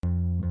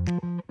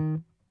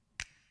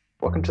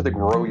Welcome to the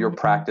Grow Your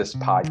Practice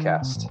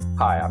podcast.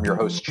 Hi, I'm your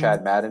host,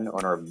 Chad Madden,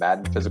 owner of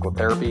Madden Physical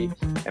Therapy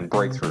and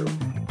Breakthrough.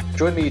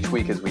 Join me each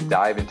week as we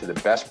dive into the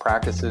best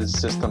practices,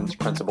 systems,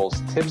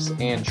 principles, tips,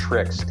 and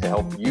tricks to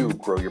help you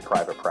grow your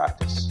private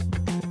practice.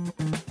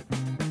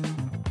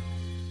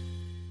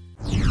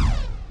 Hi,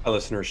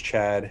 listeners.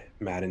 Chad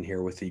Madden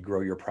here with the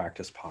Grow Your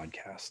Practice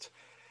podcast.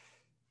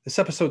 This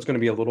episode is going to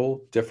be a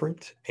little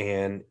different.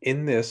 And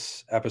in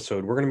this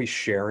episode, we're going to be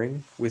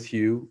sharing with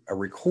you a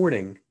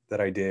recording that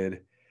I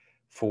did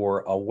for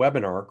a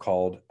webinar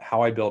called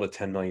How I Built a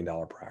 $10 Million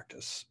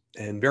Practice.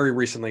 And very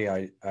recently,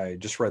 I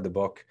just read the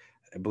book.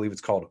 I believe it's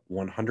called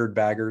 100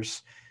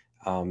 Baggers.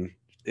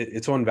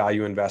 It's on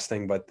value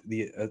investing, but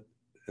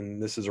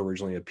and this is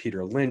originally a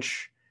Peter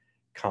Lynch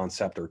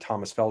concept or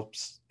Thomas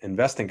Phelps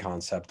investing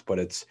concept, but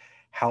it's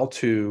how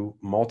to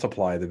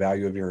multiply the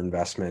value of your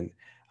investment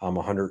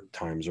 100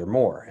 times or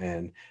more.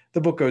 And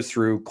the book goes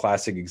through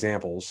classic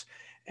examples.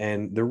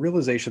 And the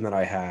realization that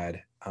I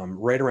had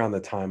right around the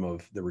time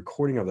of the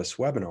recording of this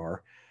webinar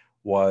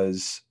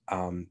was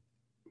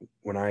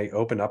when I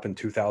opened up in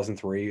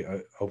 2003,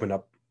 opened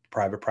up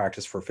private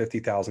practice for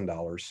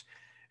 $50,000.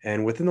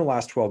 And within the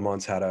last 12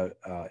 months, had a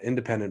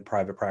independent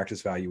private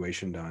practice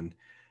valuation done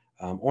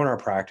on our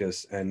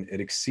practice, and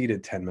it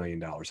exceeded $10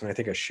 million. And I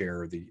think I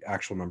share the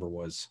actual number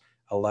was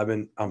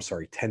 $10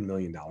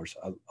 million.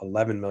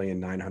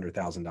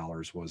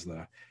 $11,900,000 was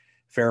the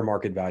fair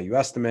market value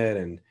estimate.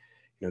 And,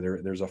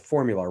 there's a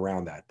formula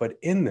around that. But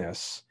in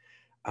this,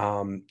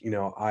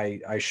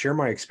 I share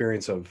my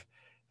experience of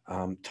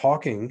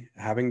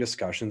having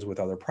discussions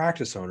with other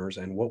practice owners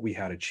and what we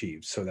had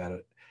achieved so that,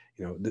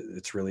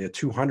 it's really a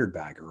 200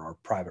 bagger, our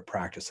private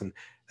practice. And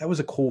that was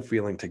a cool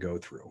feeling to go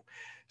through.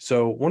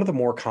 So one of the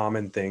more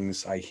common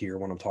things I hear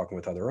when I'm talking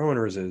with other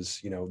owners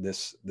is,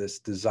 this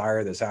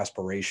desire, this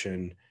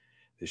aspiration,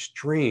 this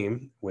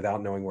dream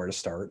without knowing where to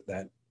start,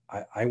 that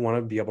I want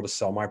to be able to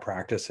sell my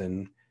practice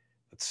in,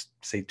 let's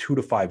say 2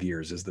 to 5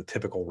 years is the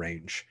typical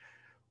range.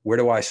 Where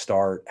do I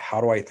start?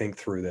 How do I think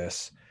through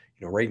this?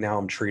 Right now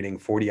I'm treating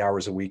 40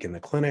 hours a week in the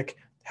clinic.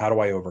 How do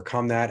I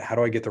overcome that? How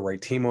do I get the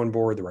right team on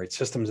board, the right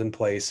systems in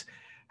place?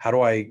 How do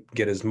I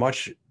get as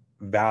much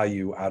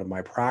value out of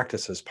my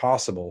practice as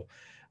possible?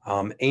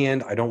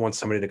 And I don't want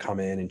somebody to come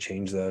in and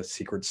change the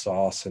secret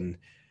sauce and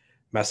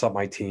mess up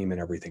my team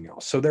and everything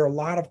else. So there are a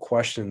lot of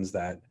questions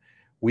that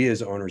we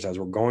as owners, as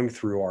we're going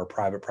through our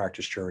private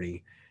practice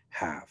journey,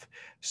 have.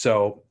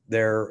 So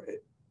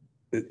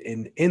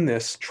in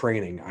this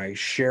training, I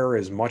share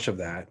as much of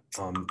that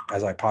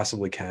as I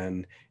possibly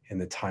can in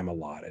the time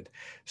allotted.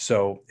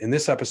 So in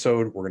this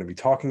episode, we're going to be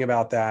talking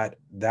about that.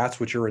 That's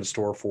what you're in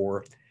store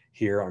for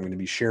here. I'm going to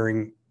be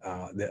sharing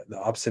the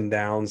ups and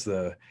downs,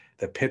 the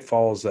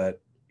pitfalls that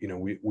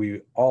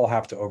we all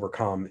have to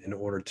overcome in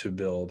order to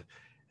build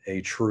a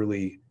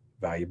truly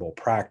valuable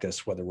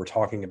practice, whether we're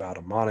talking about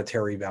a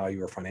monetary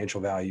value or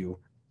financial value,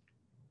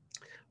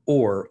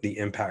 or the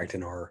impact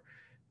in our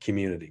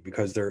community,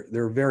 because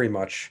they're very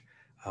much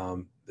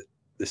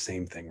the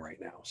same thing right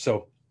now.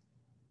 So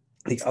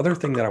the other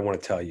thing that I want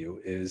to tell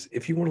you is,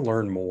 if you want to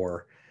learn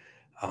more,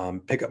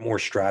 pick up more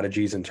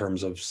strategies in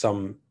terms of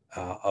some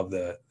of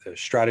the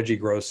strategy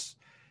growth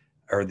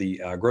or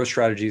the growth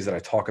strategies that I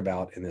talk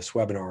about in this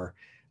webinar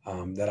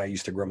that I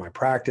used to grow my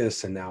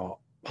practice, and now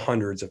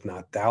hundreds, if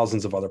not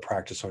thousands of other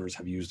practice owners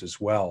have used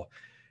as well,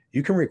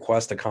 you can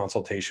request a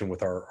consultation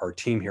with our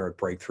team here at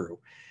Breakthrough.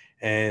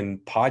 And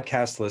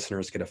podcast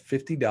listeners get a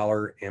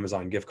 $50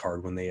 Amazon gift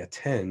card when they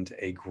attend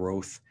a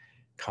growth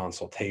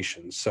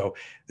consultation. So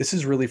this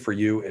is really for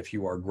you if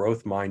you are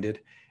growth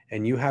minded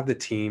and you have the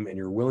team and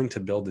you're willing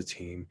to build the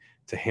team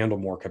to handle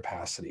more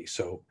capacity.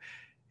 So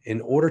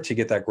in order to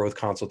get that growth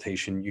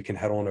consultation, you can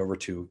head on over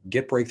to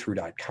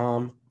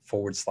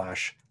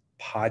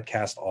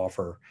getbreakthrough.com/podcast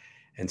offer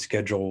and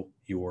schedule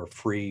your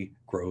free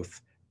growth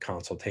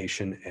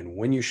consultation. And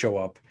when you show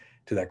up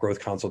to that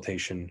growth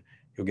consultation,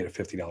 you'll get a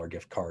 $50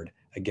 gift card.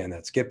 Again,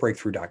 that's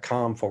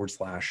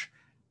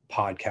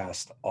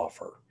getbreakthrough.com/podcast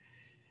offer.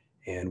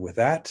 And with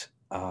that,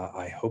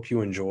 I hope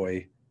you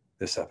enjoy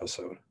this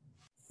episode.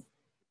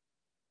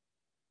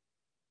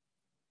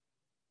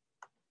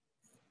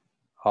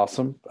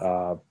 Awesome.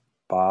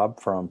 Bob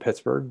from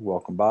Pittsburgh.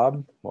 Welcome,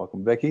 Bob.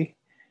 Welcome, Vicki.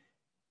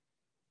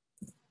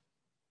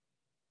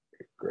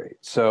 Great.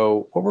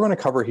 So what we're going to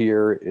cover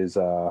here is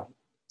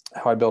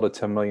how I built a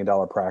 $10 million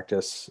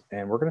practice.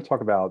 And we're going to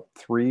talk about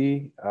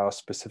 3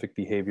 specific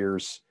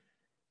behaviors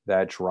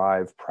that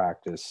drive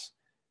practice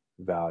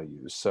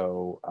values.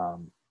 So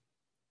I'm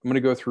going to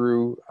go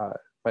through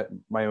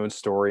my own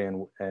story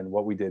and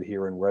what we did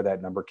here and where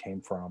that number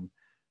came from.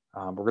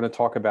 We're going to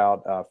talk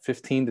about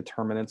 15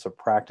 determinants of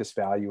practice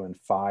value and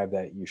 5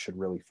 that you should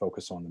really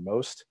focus on the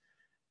most.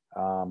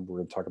 We're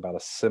going to talk about a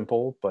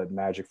simple but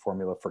magic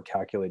formula for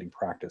calculating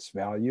practice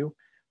value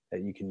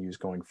that you can use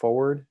going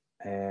forward.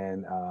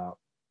 And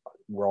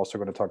we're also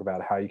going to talk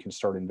about how you can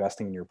start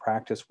investing in your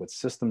practice, what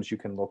systems you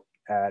can look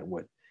at,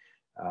 what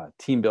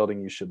team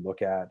building you should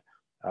look at,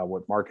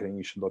 what marketing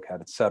you should look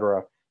at, et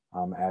cetera.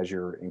 as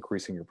you're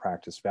increasing your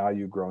practice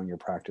value, growing your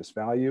practice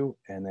value,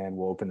 and then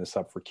we'll open this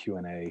up for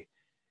Q&A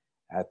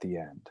at the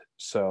end.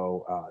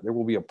 So there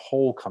will be a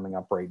poll coming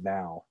up right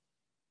now,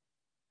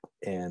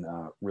 and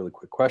really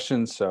quick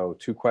questions. So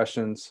 2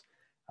 questions.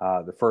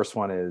 The first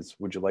one is,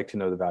 would you like to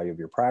know the value of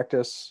your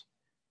practice?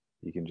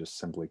 You can just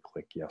simply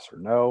click yes or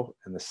no.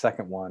 And the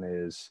second one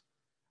is,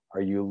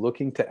 are you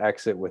looking to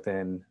exit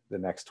within the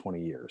next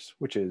 20 years?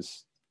 Which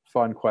is a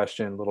fun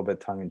question, a little bit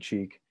tongue in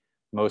cheek.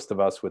 Most of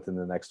us within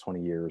the next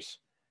 20 years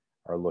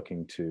are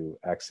looking to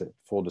exit.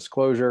 Full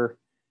disclosure,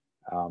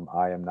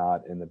 I am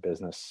not in the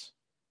business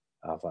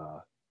of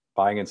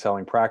buying and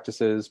selling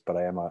practices, but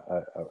I am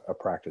a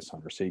practice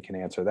owner. So you can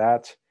answer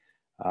that.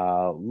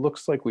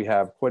 Looks like we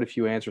have quite a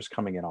few answers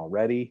coming in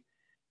already.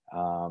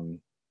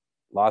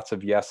 Lots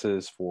of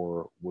yeses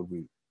for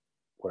would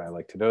I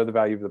like to know the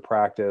value of the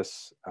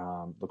practice.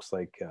 Looks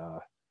like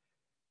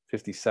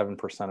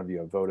 57% of you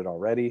have voted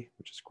already,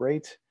 which is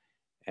great.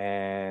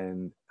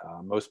 And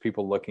most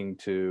people looking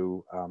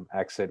to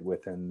exit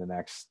within the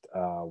next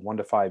 1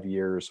 to 5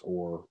 years,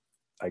 or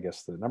I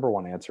guess the number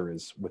one answer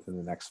is within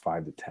the next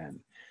 5 to 10.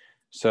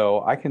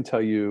 So I can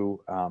tell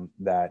you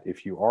that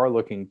if you are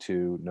looking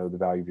to know the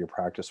value of your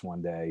practice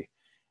one day,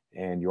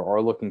 and you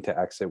are looking to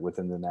exit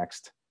within the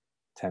next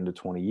 10 to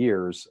 20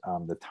 years,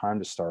 the time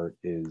to start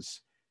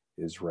is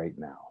right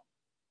now.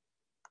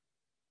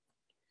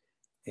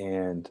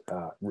 And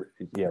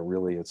yeah,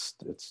 really, it's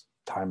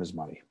time is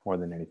money more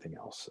than anything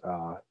else.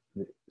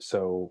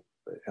 So,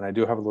 and I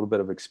do have a little bit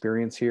of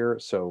experience here.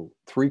 So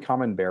 3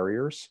 common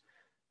barriers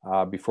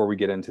before we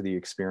get into the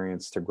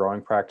experience to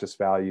growing practice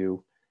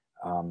value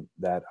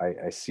that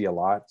I see a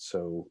lot.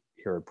 So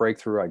here at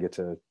Breakthrough,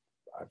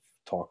 I've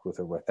talked with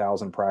over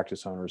 1,000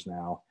 practice owners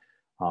now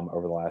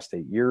over the last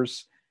 8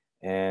 years.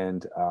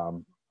 And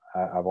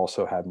I've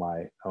also had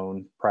my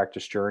own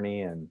practice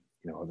journey, and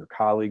other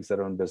colleagues that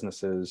own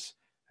businesses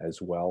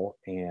as well.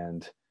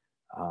 And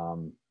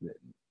the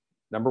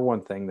number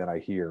one thing that I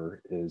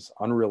hear is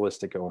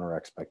unrealistic owner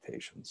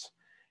expectations.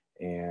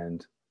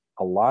 And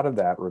a lot of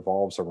that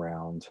revolves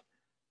around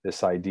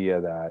this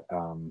idea that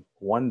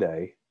one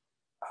day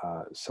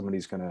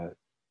somebody's going to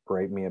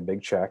write me a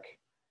big check,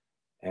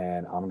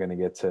 and I'm going to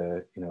get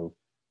to,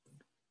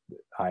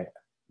 I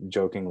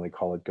jokingly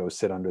call it go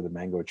sit under the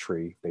mango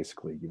tree.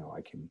 Basically,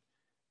 I can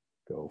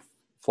go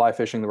fly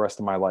fishing the rest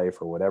of my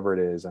life or whatever it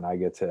is, and I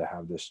get to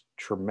have this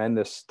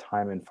tremendous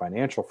time and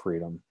financial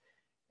freedom,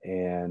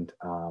 and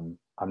I'm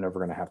never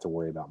going to have to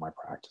worry about my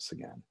practice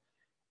again.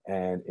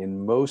 And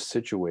in most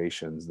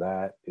situations,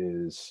 that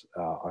is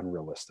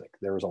unrealistic.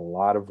 There's a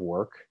lot of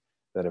work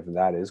that, if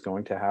that is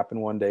going to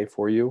happen one day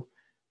for you,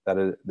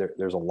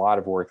 there's a lot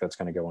of work that's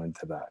going to go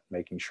into that,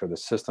 making sure the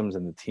systems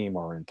and the team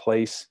are in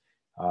place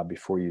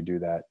before you do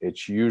that.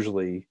 It's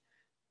usually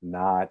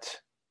not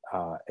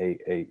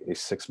a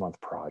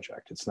 6-month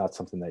project. It's not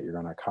something that you're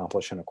going to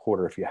accomplish in a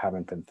quarter if you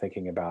haven't been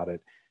thinking about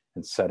it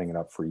and setting it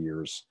up for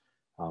years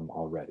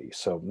already.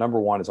 So number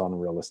one is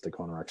unrealistic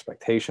owner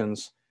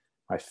expectations.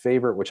 My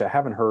favorite, which I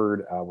haven't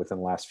heard within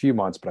the last few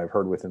months, but I've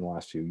heard within the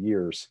last few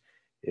years,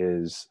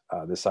 is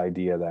this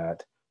idea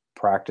that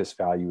practice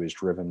value is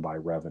driven by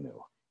revenue.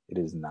 It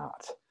is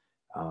not.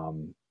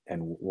 And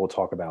we'll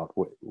talk about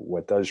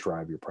what does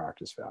drive your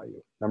practice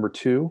value. Number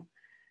 2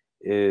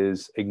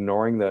 is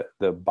ignoring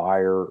the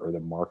buyer or the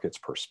market's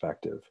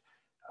perspective.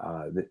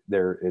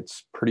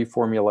 It's pretty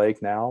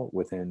formulaic now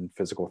within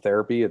physical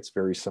therapy. It's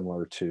very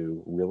similar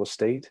to real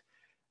estate.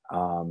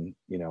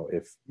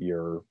 If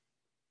you're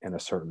in a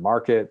certain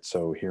market,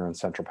 so here in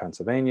central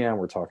Pennsylvania,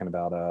 we're talking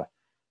about a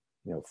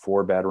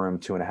 4-bedroom,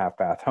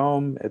 2.5-bath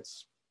home.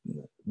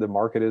 The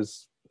market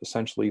is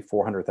essentially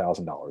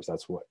 $400,000.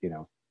 That's what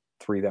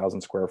 3,000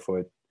 square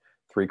foot,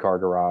 3-car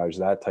garage.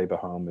 That type of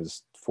home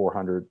is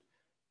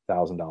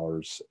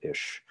 $400,000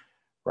 ish,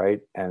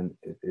 right? And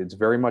it's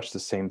very much the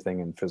same thing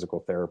in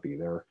physical therapy.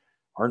 There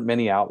aren't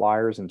many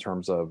outliers in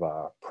terms of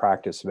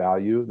practice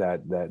value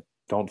that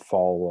don't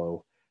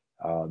follow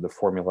the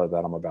formula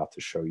that I'm about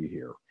to show you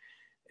here.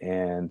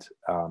 And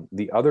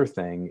the other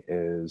thing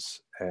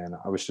is, and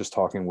I was just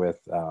talking with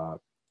a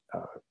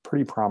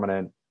pretty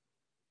prominent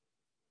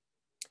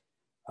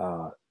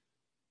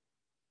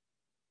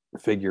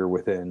figure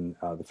within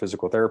the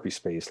physical therapy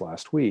space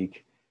last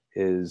week,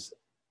 is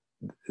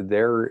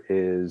there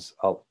is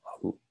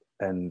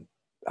and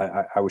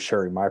I was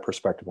sharing my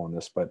perspective on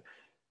this, but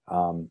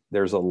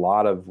there's a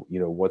lot of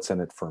what's in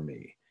it for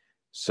me.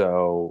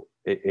 So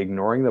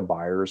ignoring the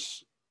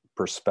buyer's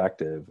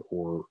perspective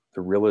or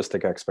the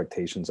realistic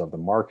expectations of the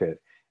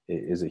market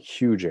is a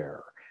huge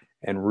error.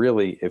 And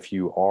really, if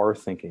you are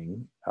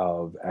thinking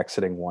of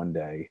exiting one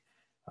day,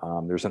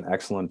 there's an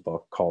excellent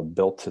book called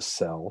Built to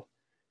Sell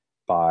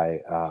by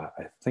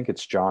I think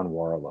it's John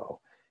Warlow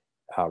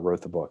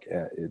wrote the book.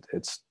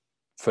 It's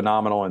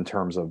phenomenal in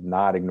terms of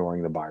not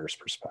ignoring the buyer's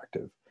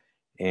perspective.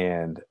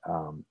 And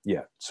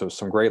so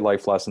some great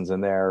life lessons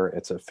in there.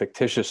 It's a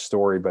fictitious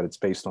story, but it's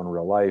based on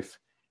real life.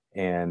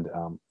 And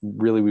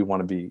really, we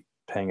want to be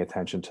paying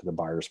attention to the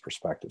buyer's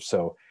perspective.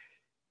 So,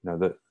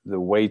 the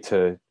way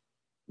to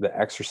the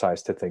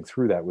exercise to think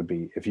through that would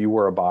be, if you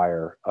were a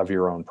buyer of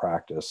your own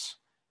practice,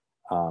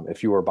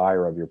 if you were a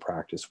buyer of your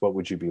practice, what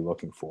would you be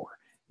looking for?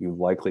 You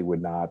likely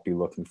would not be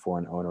looking for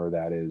an owner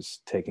that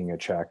is taking a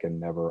check and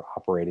never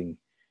operating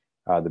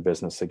the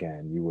business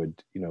again. You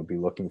would, be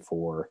looking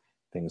for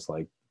things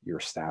like your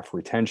staff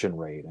retention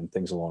rate and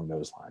things along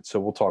those lines. So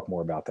we'll talk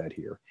more about that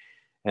here.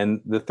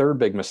 And the third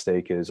big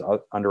mistake is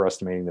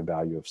underestimating the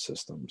value of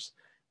systems.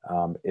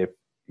 If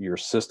your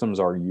systems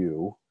are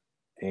you,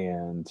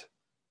 and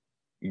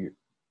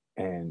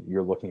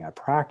you're looking at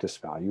practice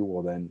value,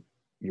 well, then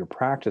your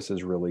practice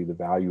is really the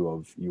value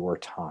of your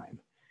time,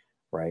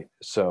 right?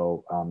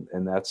 So,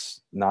 and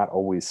that's not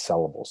always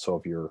sellable. So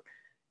if you're,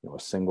 a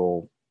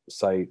single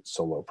site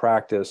solo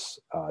practice,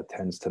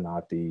 tends to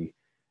not be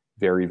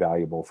very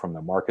valuable from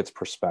the market's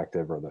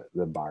perspective or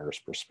the buyer's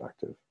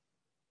perspective.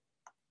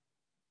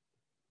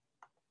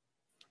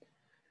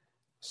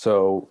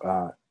 So,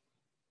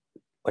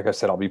 like I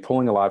said, I'll be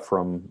pulling a lot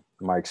from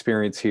my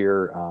experience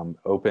here.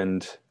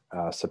 Opened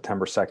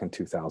September 2nd,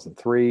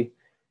 2003.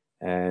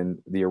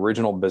 And the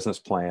original business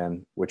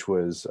plan, which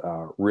was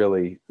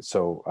really,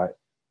 so I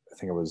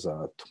think it was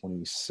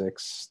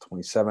 26,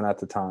 27 at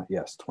the time.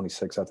 Yes,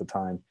 26 at the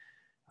time.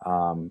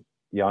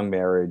 Young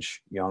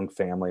marriage, young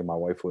family. My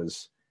wife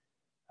was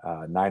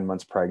 9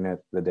 months pregnant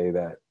the day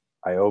that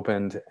I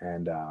opened.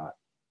 And,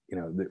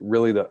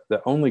 really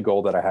the only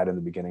goal that I had in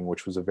the beginning,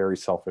 which was a very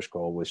selfish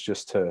goal, was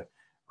just to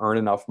earn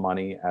enough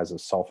money as a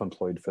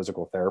self-employed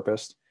physical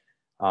therapist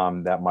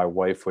that my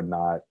wife would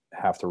not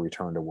have to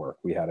return to work.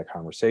 We had a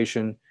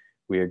conversation.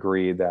 We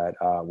agreed that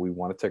we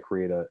wanted to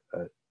create a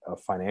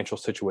financial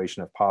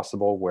situation, if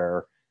possible,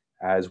 where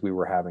as we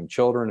were having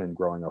children and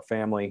growing our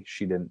family,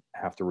 she didn't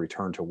have to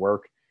return to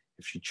work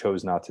if she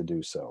chose not to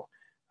do so.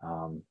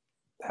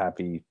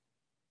 Happy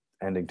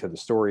ending to the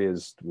story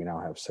is we now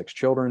have 6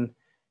 children,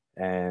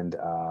 and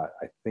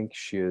I think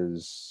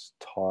she's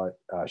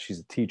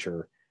a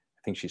teacher.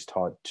 I think she's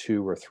taught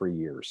 2 or 3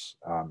 years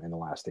in the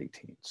last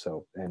 18.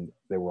 So, and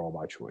they were all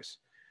by choice.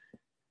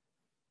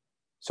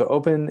 So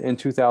open in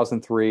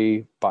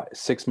 2003, by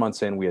 6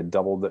 months in, we had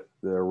doubled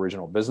the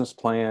original business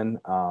plan,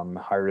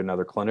 hired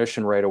another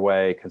clinician right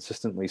away,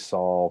 consistently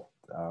saw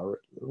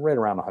right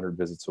around 100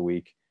 visits a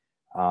week.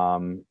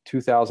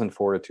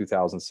 2004 to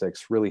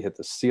 2006 really hit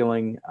the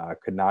ceiling,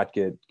 could not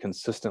get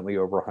consistently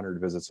over 100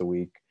 visits a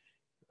week,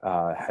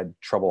 had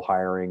trouble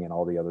hiring and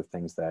all the other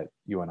things that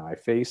you and I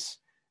face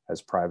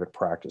as private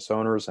practice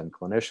owners and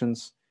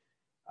clinicians.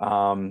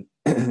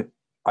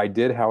 I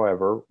did,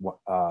 however,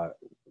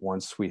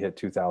 once we hit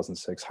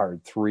 2006,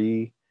 hired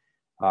 3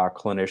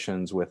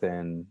 clinicians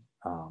within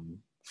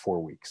 4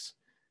 weeks.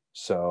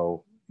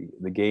 So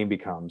the game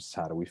becomes,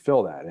 how do we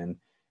fill that? And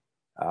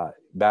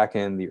back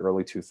in the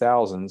early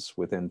 2000s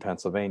within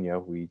Pennsylvania,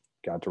 we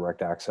got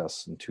direct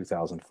access in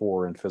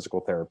 2004 in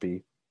physical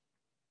therapy.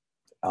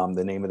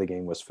 The name of the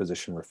game was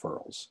physician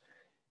referrals.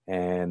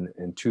 And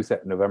in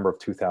November of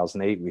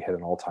 2008, we hit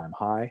an all-time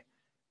high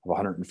of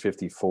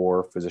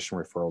 154 physician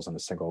referrals in a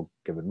single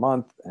given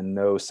month, and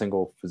no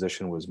single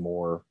physician was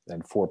more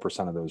than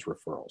 4% of those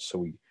referrals.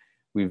 So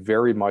we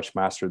very much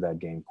mastered that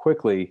game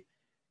quickly,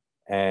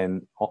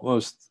 and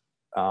almost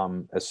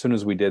as soon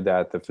as we did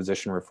that, the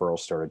physician referrals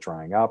started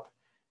drying up.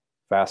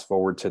 Fast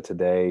forward to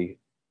today,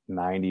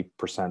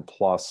 90%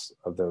 plus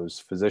of those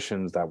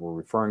physicians that were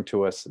referring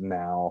to us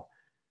now,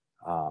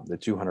 the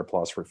 200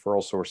 plus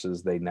referral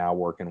sources, they now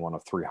work in one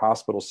of 3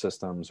 hospital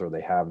systems, or they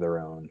have their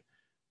own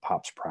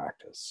POPs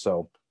practice.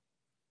 So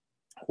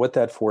what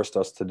that forced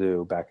us to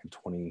do back in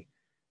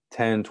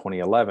 2010,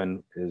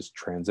 2011 is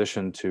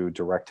transition to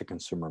direct to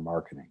consumer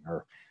marketing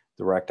or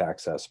direct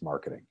access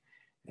marketing.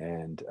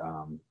 And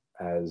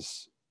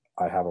as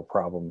I have a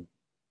problem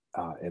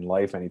in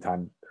life,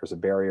 anytime there's a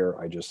barrier,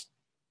 I just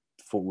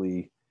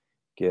fully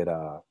get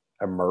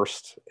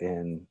immersed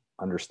in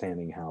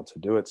understanding how to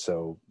do it.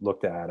 So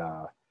looked at,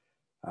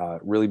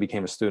 really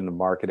became a student of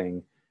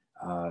marketing,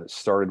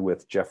 started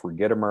with Jeffrey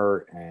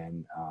Gitomer,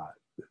 and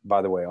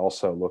by the way,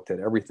 also looked at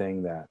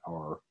everything that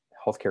our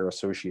healthcare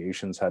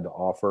associations had to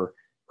offer.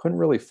 Couldn't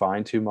really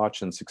find too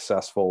much in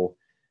successful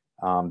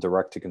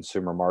direct to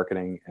consumer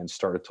marketing, and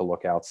started to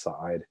look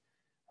outside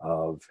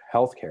of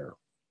healthcare.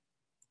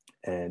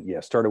 And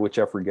yeah, started with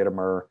Jeffrey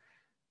Gitomer,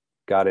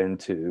 got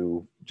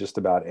into just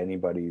about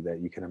anybody that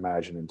you can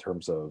imagine in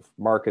terms of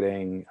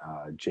marketing.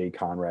 Jay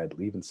Conrad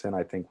Levinson,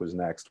 I think, was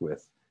next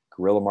with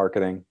guerrilla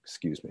marketing.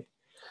 Excuse me.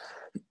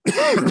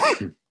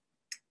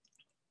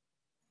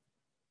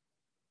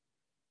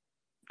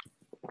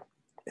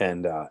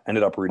 And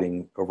ended up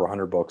reading over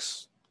 100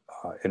 books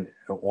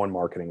on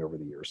marketing over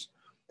the years.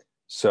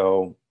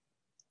 So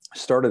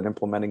started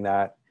implementing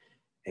that,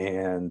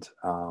 and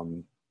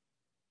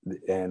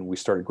we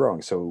started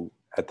growing. So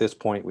at this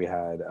point, we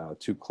had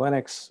 2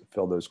 clinics,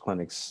 filled those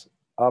clinics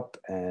up,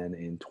 and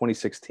in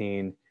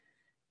 2016,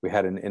 we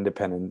had an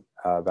independent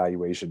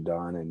valuation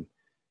done, and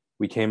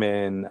we came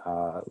in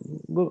a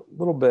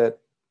little bit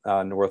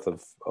north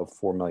of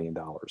 $4 million.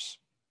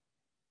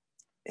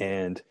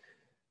 And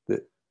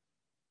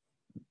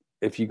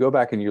if you go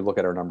back and you look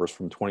at our numbers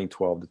from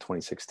 2012 to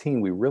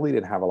 2016, we really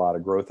didn't have a lot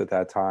of growth at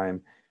that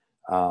time.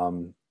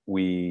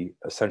 We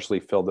essentially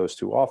filled those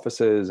two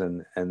offices,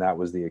 and that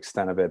was the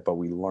extent of it. But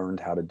we learned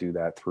how to do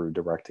that through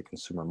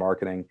direct-to-consumer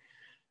marketing.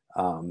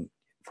 From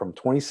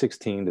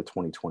 2016 to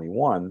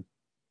 2021,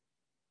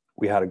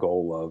 we had a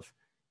goal of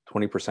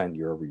 20%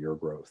 year-over-year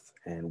growth,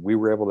 and we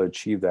were able to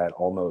achieve that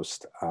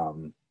almost,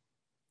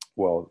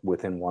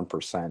 within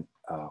 1%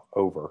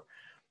 over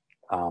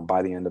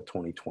by the end of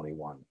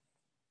 2021.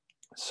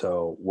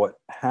 So what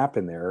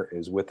happened there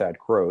is, with that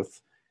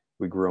growth,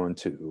 we grew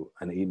into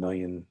an $8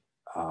 million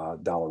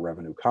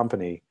revenue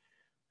company.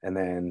 And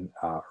then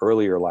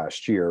earlier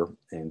last year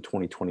in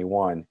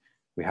 2021,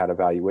 we had a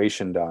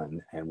valuation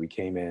done, and we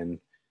came in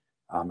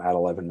at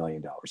 $11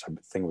 million. I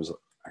think it was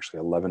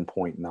actually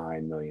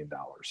 $11.9 million.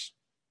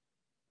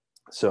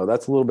 So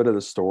that's a little bit of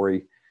the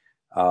story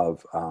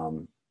of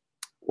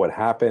what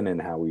happened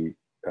and how we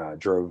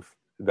drove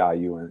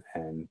value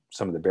and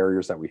some of the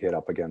barriers that we hit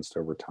up against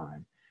over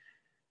time.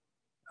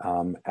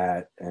 Not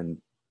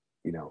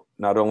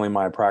only am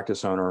I a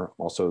practice owner, I'm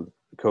also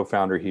the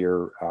co-founder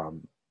here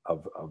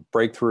of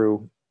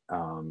Breakthrough.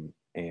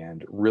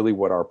 And really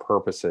what our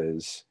purpose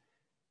is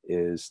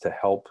to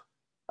help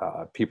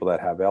people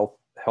that have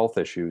health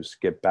issues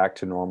get back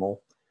to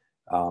normal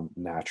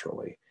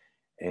naturally,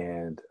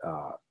 and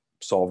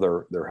solve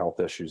their health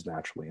issues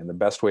naturally. And the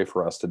best way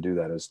for us to do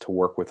that is to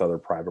work with other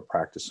private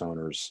practice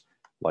owners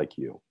like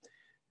you.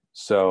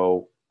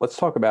 So let's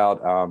talk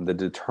about the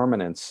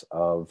determinants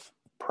of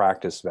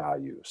practice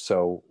value.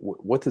 So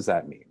what does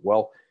that mean?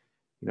 Well,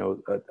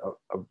 a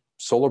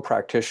solo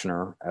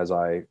practitioner, as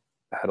I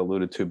had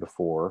alluded to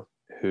before,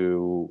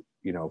 who,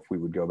 if we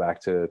would go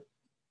back to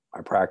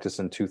my practice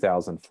in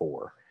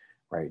 2004,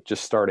 right,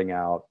 just starting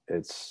out,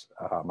 it's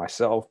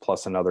myself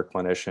plus another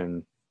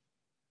clinician.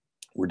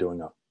 We're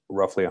doing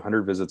roughly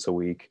 100 visits a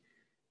week,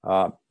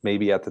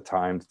 maybe at the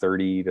time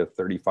 $30,000 to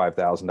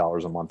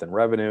 $35,000 a month in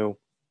revenue.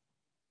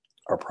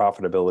 Our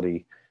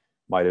profitability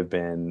might have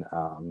been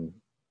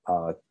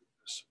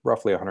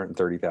roughly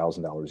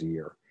 $130,000 a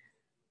year.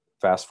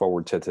 Fast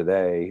forward to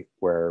today,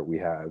 where we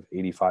have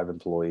 85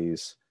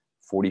 employees,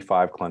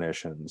 45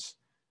 clinicians,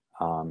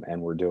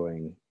 and we're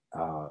doing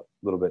a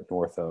little bit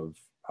north of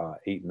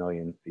 $8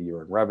 million a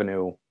year in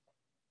revenue.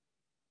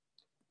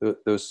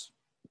 Those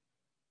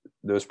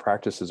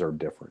practices are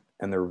different,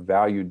 and they're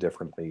valued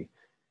differently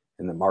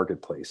in the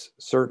marketplace.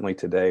 Certainly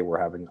today,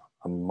 we're having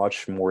a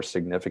much more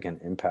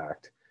significant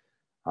impact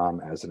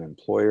as an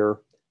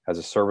employer, as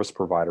a service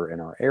provider in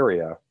our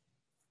area,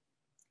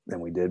 than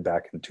we did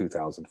back in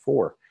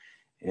 2004.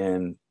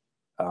 And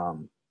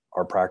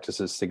our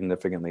practice is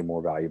significantly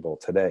more valuable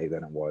today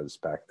than it was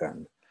back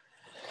then.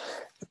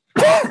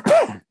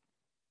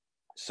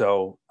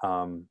 So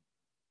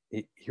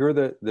here are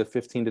the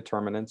 15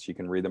 determinants. You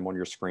can read them on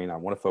your screen. I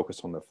want to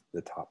focus on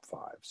the top 5.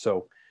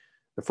 So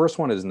the first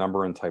one is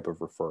number and type of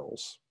referral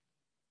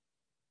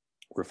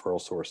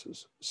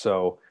sources.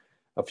 So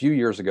a few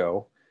years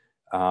ago,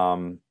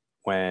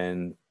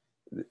 when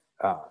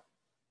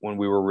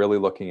we were really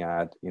looking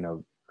at,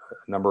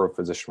 number of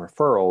physician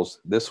referrals,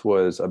 this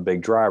was a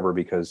big driver,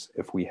 because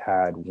if we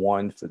had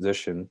one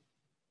physician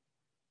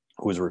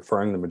who was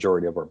referring the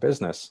majority of our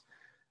business,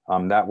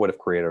 that would have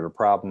created a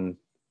problem,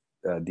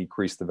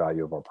 decreased the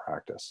value of our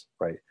practice,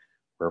 right?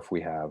 Where if we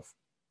have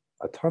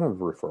a ton of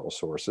referral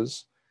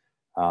sources,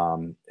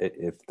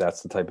 if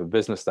that's the type of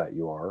business that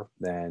you are,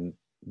 then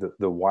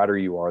the wider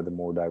you are, the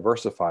more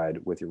diversified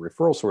with your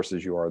referral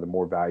sources you are, the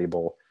more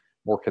valuable,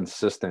 more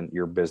consistent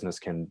your business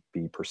can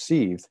be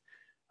perceived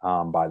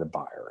by the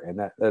buyer. And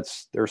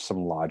there's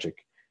some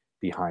logic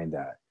behind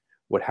that.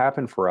 What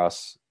happened for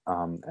us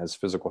as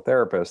physical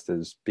therapists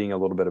is, being a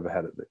little bit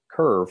ahead of the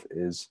curve,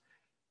 is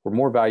we're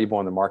more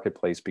valuable in the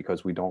marketplace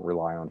because we don't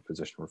rely on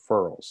physician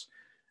referrals.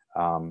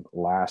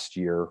 Last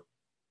year,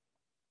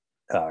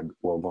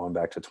 going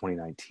back to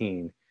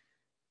 2019,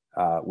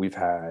 we've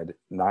had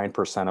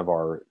 9% of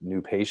our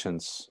new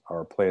patients,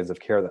 our plans of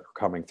care that are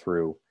coming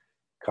through,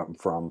 come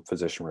from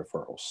physician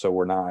referrals. So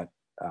we're not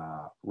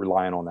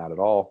relying on that at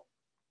all.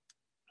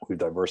 We've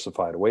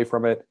diversified away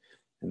from it,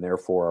 and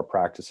therefore our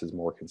practice is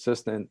more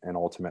consistent and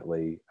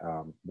ultimately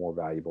more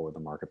valuable in the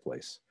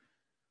marketplace.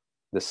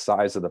 The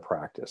size of the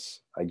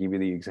practice. I give you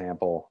the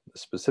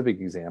specific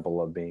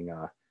example of being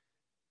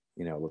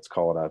let's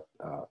call it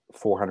a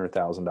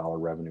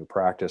 $400,000 revenue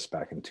practice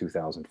back in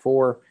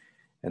 2004,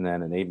 and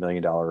then an $8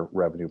 million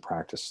revenue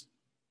practice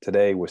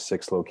today with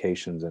 6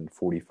 locations and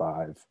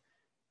 45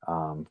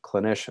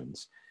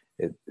 clinicians.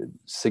 It's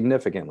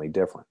significantly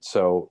different.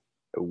 So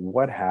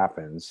what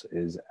happens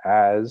is,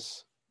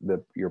 as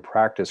your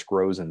practice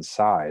grows in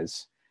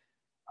size,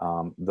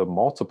 the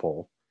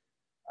multiple,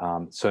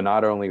 so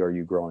not only are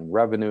you growing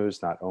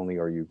revenues, not only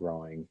are you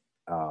growing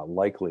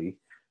likely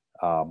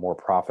more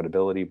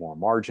profitability, more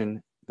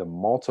margin, the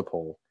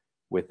multiple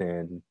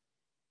within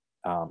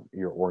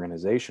your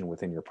organization,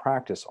 within your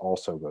practice,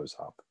 also goes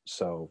up.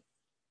 So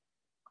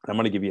I'm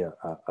going to give you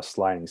a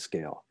sliding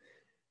scale.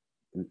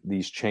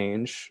 These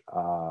change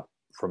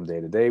from day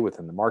to day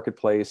within the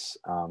marketplace.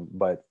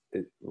 But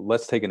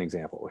let's take an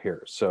example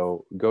here.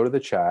 So go to the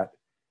chat.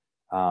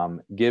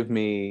 Give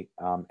me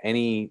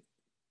any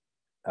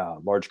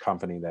large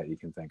company that you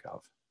can think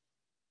of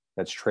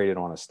that's traded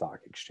on a stock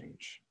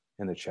exchange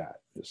in the chat.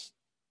 Just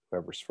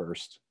whoever's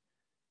first.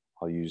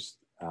 I'll use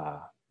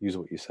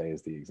what you say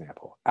as the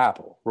example.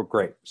 Apple. Well,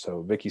 great.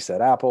 So Vicky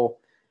said Apple.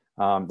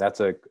 That's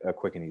a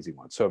quick and easy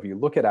one. So if you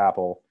look at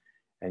Apple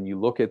and you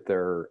look at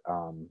their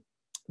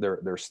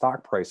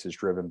stock price is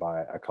driven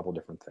by a couple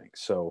different things.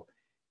 So,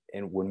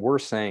 and when we're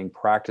saying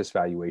practice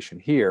valuation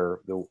here,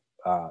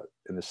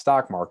 in the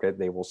stock market,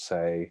 they will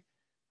say,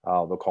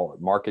 they'll call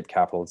it market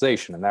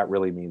capitalization. And that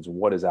really means,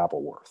 what is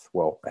Apple worth?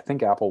 Well, I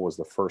think Apple was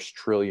the first $1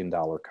 trillion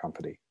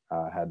company,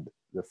 had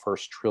the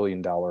first $1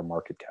 trillion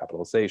market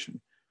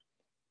capitalization.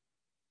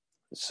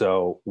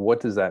 So what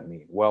does that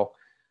mean? Well,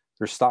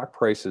 their stock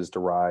price is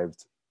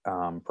derived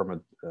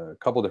from a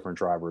couple different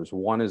drivers.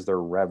 One is their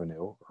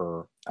revenue,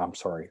 or I'm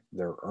sorry,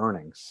 their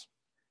earnings,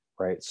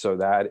 right? So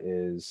that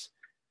is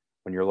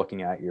when you're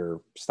looking at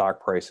your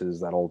stock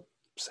prices, that'll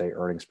say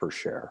earnings per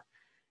share.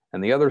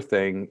 And the other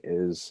thing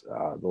is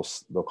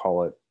they'll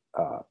call it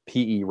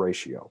PE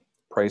ratio,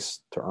 price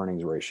to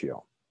earnings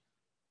ratio.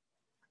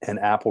 And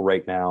Apple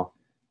right now,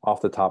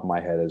 off the top of my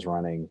head, is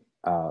running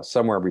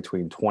somewhere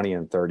between 20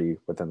 and 30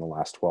 within the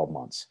last 12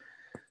 months.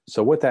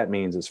 So what that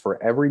means is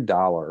for every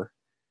dollar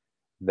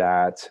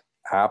that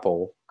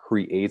Apple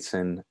creates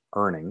in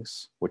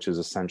earnings, which is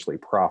essentially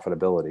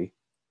profitability,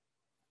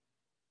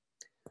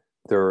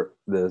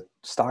 the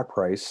stock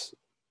price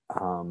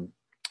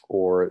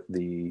or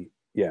the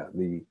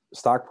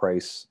stock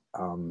price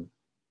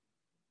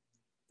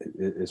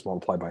is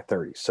multiplied by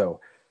 30. So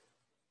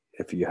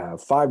if you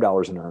have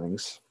 $5 in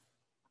earnings,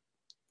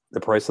 the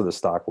price of the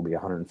stock will be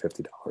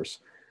 $150.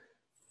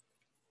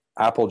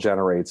 Apple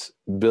generates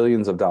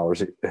billions of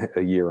dollars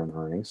a year in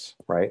earnings,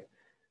 right?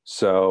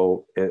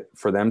 So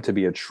for them to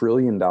be $1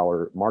 trillion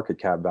market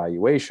cap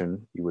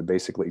valuation, you would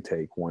basically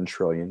take 1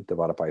 trillion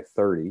divided by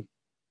 30,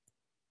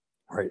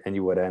 right? And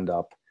you would end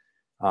up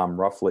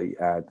roughly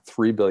at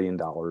 $3 billion.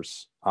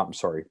 I'm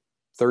sorry,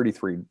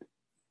 33.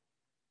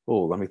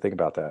 Oh, let me think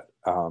about that.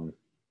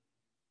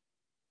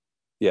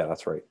 Yeah,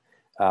 that's right.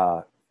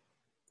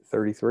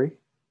 33?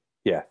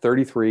 Yeah,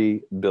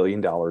 $33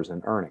 billion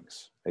in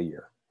earnings a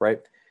year,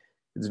 right?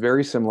 It's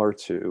very similar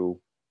to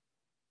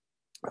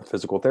a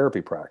physical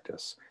therapy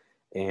practice.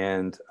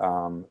 And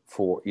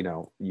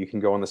you can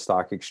go on the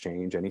stock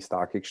exchange, any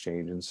stock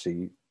exchange, and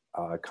see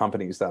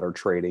companies that are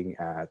trading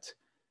at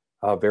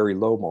very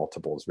low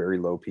multiples, very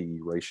low PE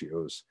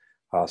ratios,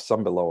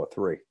 some below a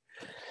 3.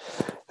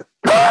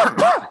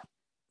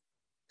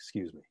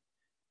 Excuse me.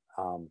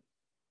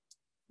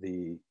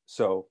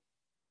 So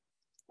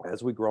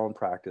as we grow in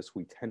practice,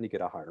 we tend to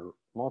get a higher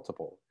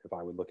multiple. If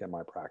I would look at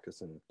my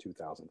practice in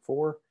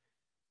 2004,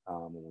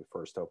 when we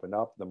first opened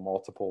up, the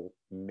multiple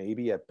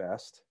maybe at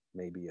best,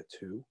 maybe a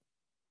 2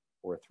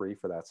 or a 3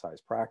 for that size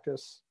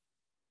practice.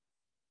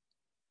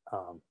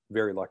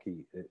 Very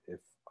lucky if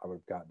I would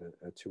have gotten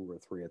a 2 or a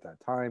 3 at that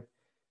time.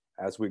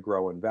 As we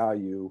grow in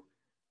value,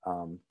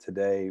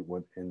 today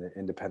in the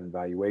independent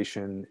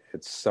valuation,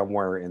 it's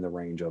somewhere in the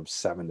range of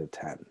 7 to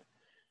 10,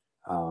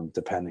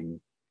 depending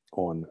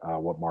on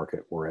what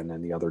market we're in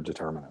and the other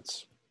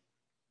determinants.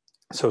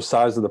 So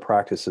size of the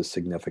practice is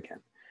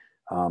significant.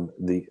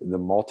 The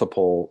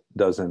multiple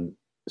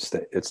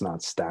it's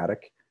not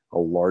static. A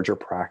larger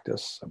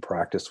practice, a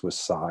practice with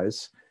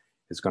size,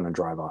 is going to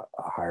drive a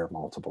higher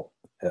multiple,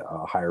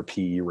 a higher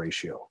PE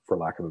ratio, for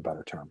lack of a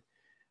better term.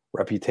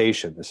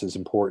 Reputation, this is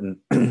important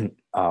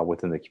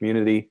within the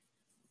community.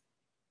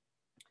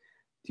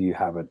 Do you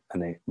have a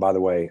name? By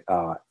the way,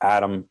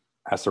 Adam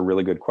asked a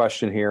really good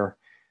question here.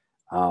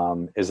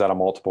 Is that a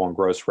multiple on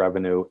gross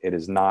revenue? It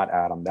is not,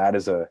 Adam. That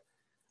is a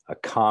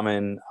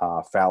common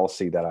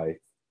fallacy that I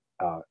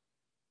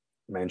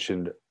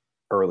mentioned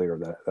earlier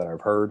that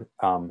I've heard.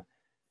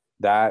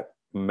 That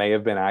may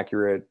have been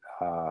accurate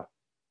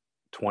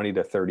 20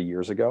 to 30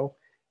 years ago.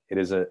 It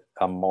is a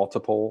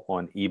multiple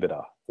on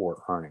EBITDA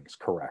or earnings,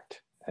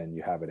 correct? And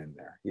you have it in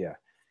there. Yeah.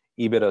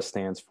 EBITDA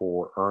stands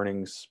for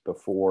earnings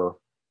before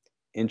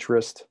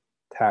interest,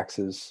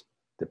 taxes,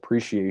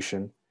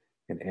 depreciation,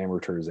 and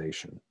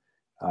amortization.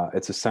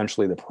 It's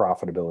essentially the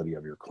profitability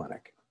of your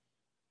clinic.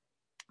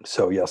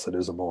 So yes, it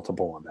is a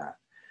multiple on that.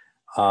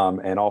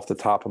 And off the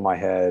top of my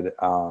head,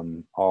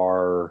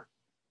 are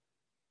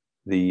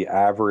the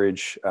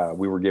average,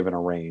 we were given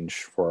a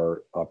range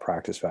for a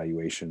practice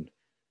valuation.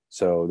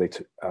 So they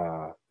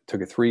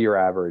took a 3-year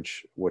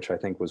average, which I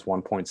think was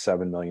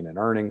 1.7 million in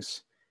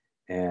earnings.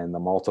 And the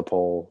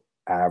multiple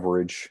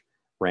average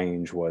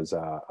range was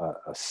a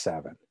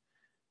 7.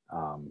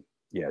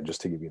 Yeah,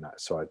 just to give you that.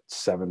 So at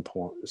 7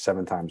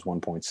 times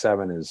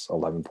 1.7 is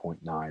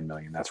 11.9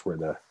 million. That's where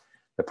the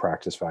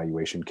practice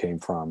valuation came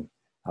from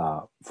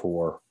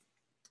for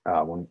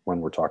when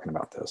we're talking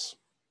about this.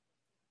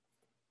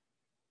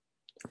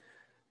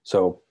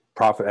 So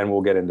profit, and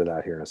we'll get into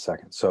that here in a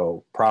second.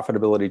 So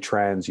profitability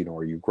trends,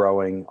 are you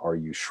growing? Are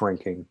you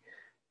shrinking?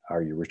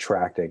 Are you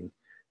retracting?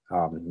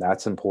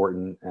 That's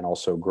important. And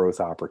also growth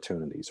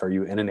opportunities. Are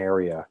you in an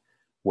area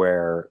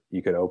where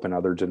you could open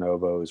other de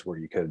novos, where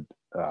you could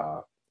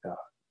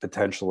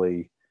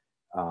potentially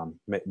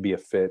be a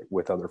fit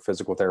with other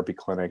physical therapy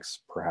clinics,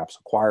 perhaps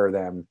acquire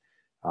them,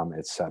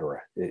 et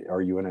cetera?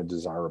 Are you in a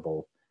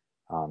desirable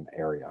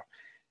area?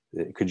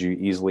 Could you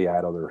easily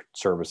add other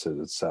services,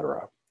 et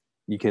cetera?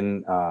 You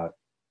can,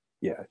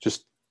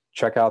 just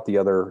check out the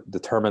other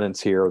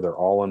determinants here. They're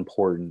all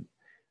important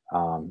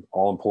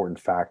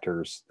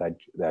factors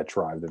that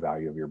drive the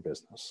value of your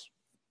business.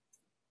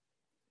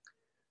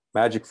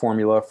 Magic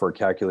formula for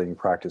calculating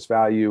practice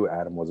value.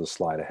 Adam was a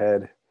slide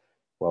ahead.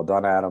 Well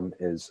done, Adam.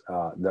 Is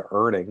the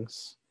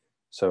earnings,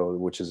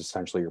 which is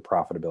essentially your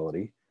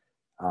profitability,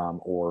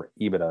 or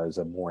EBITDA is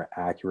a more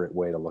accurate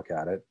way to look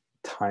at it,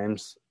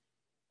 times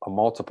a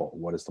multiple.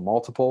 What is the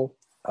multiple?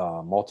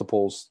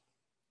 Multiples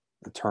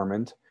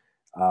determined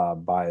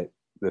by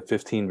the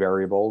 15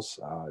 variables.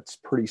 It's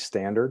pretty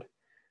standard.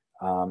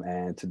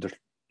 And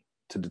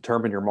to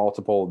determine your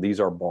multiple, these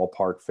are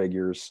ballpark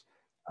figures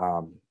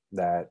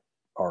that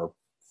are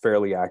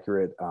fairly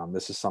accurate.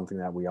 This is something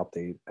that we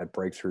update at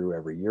Breakthrough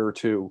every year or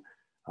two,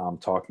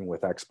 talking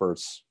with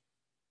experts.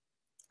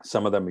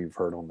 Some of them you've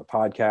heard on the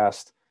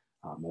podcast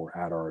or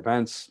at our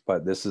events,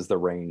 but this is the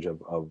range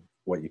of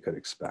what you could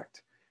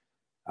expect.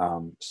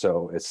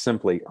 So it's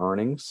simply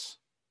earnings,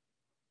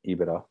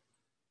 EBITDA,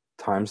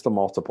 times the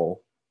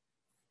multiple,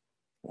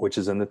 which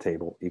is in the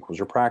table, equals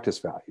your practice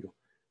value.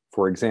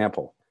 For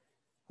example,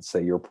 let's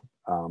say your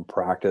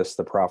practice,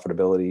 the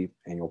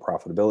annual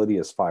profitability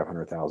is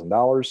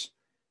 $500,000.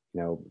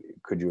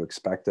 Could you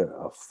expect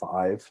a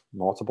 5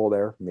 multiple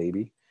there?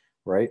 Maybe,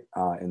 right?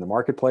 In the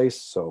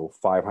marketplace. So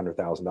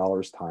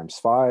 $500,000 times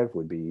 5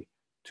 would be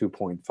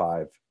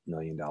 $2.5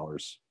 million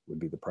would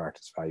be the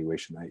practice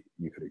valuation that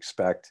you could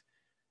expect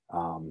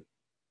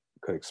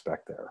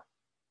there.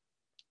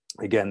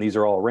 Again, these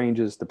are all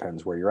ranges,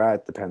 depends where you're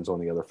at, depends on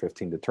the other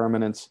 15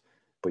 determinants,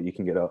 but you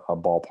can get a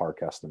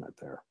ballpark estimate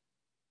there.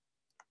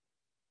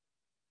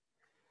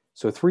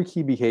 So 3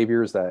 key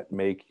behaviors that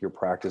make your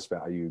practice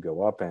value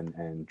go up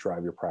and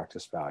drive your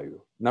practice value.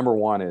 Number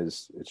one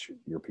is it's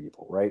your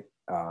people, right?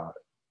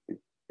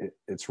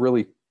 It's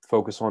really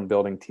focus on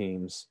building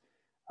teams.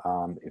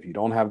 If you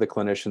don't have the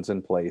clinicians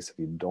in place, if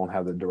you don't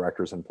have the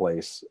directors in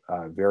place,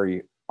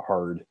 very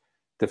hard,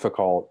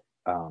 difficult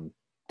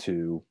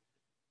to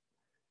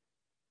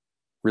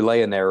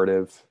relay a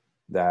narrative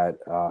that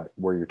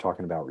where you're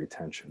talking about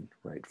retention,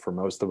 right? For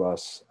most of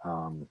us,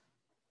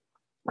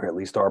 or at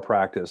least our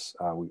practice,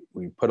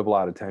 we put a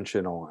lot of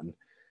attention on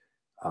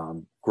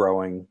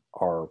growing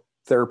our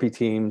therapy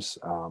teams,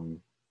 and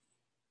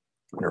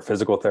our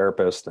physical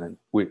therapists. And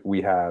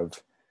we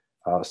have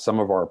some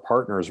of our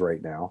partners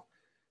right now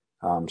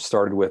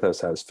started with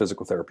us as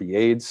physical therapy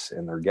aides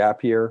in their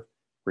gap year,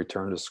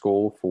 returned to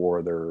school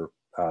for their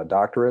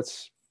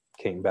doctorates,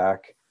 came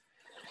back,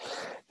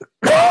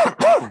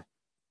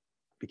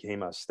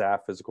 became a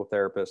staff physical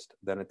therapist,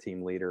 then a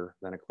team leader,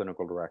 then a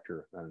clinical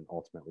director, and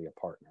ultimately a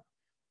partner.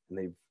 And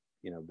they've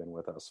been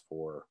with us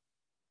for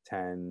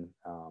 10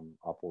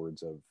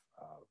 upwards of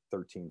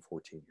 13,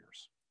 14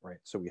 years, right?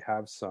 So we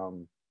have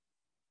some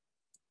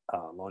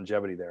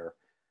longevity there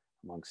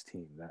amongst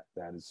team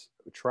that is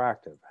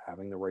attractive.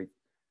 Having the right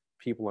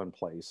people in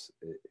place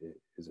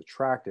is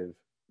attractive,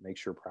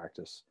 makes your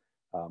practice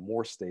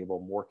more stable,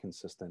 more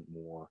consistent,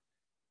 more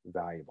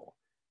valuable.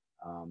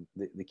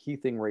 The key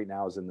thing right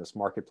now is in this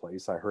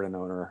marketplace. I heard an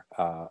owner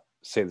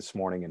say this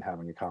morning in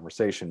having a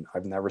conversation,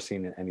 I've never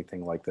seen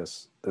anything like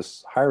this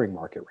hiring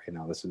market right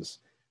now. This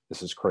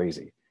is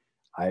crazy.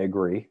 I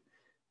agree.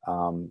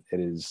 It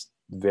is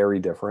very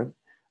different.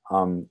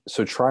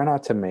 So try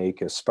not to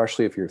make,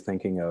 especially if you're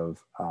thinking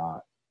of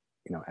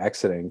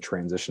exiting,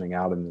 transitioning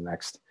out in the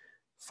next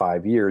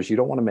 5 years, you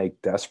don't want to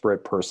make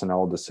desperate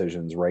personnel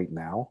decisions right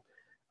now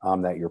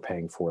that you're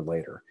paying for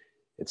later.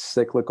 It's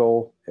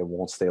cyclical. It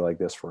won't stay like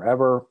this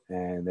forever.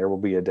 And there will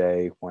be a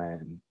day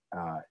when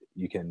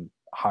you can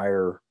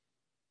hire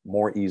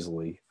more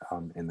easily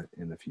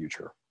in the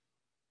future.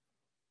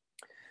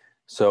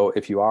 So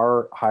if you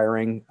are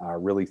hiring,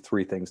 really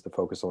 3 things to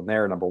focus on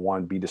there. Number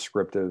one, be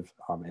descriptive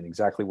in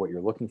exactly what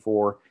you're looking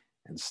for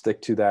and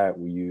stick to that.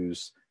 We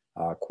use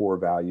core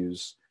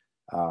values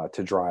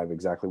to drive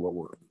exactly what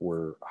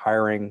we're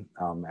hiring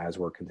as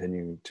we're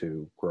continuing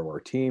to grow our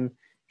team.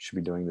 You should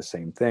be doing the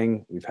same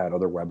thing. We've had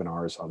other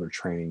webinars, other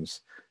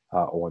trainings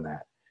on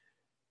that.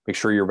 Make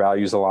sure your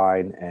values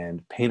align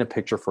and paint a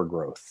picture for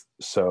growth.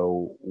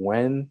 So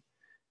when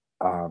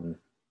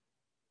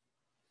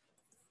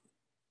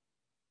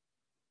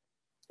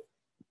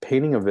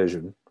painting a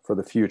vision for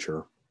the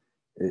future,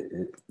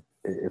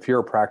 if you're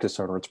a practice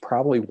owner, it's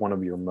probably one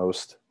of your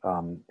most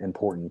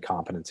important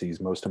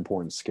competencies, most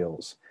important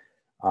skills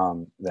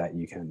that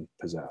you can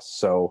possess.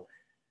 So,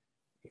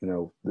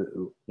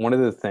 one of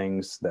the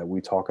things that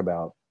we talk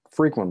about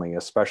frequently,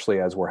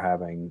 especially as we're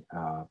having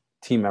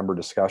team member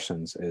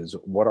discussions, is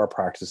what our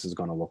practice is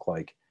going to look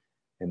like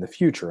in the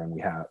future. And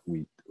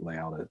we lay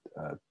out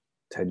a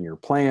 10-year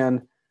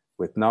plan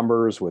with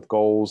numbers, with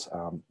goals.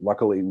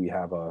 Luckily, we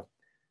have a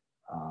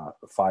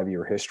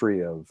 5-year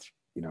history of,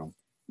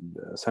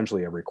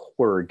 essentially every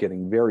quarter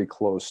getting very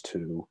close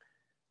to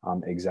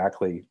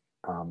exactly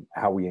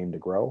how we aim to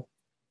grow.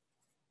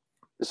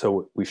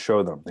 So we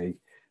show them,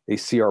 they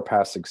see our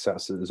past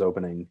successes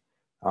opening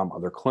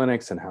other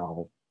clinics and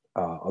how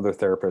other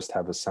therapists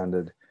have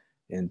ascended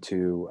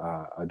into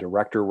a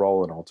director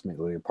role and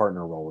ultimately a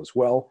partner role as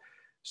well.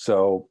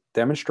 So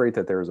demonstrate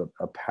that there's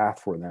a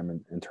path for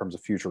them in terms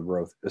of future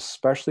growth,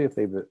 especially if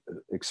they've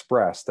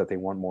expressed that they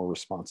want more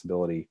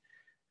responsibility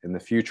in the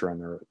future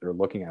and they're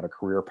looking at a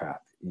career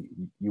path.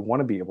 You want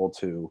to be able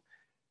to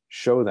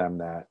show them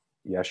that,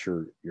 yes,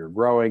 you're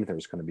growing,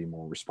 there's going to be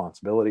more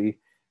responsibility,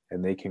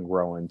 and they can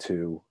grow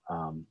into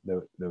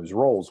those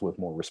roles with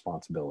more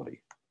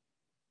responsibility.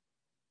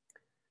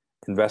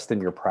 Invest in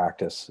your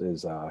practice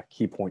is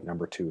key point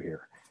number 2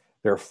 here.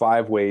 There are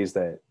 5 ways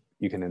that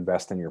you can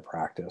invest in your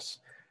practice.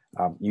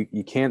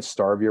 You can't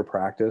starve your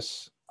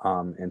practice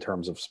in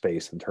terms of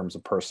space, in terms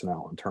of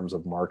personnel, in terms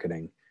of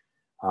marketing,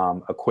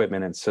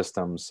 equipment and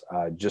systems,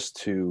 just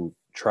to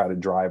try to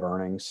drive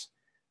earnings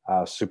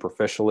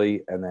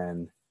superficially and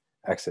then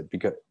exit,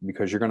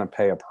 because you're going to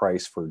pay a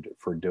price for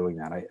doing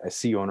that. I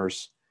see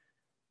owners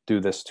do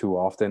this too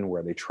often,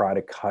 where they try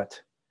to cut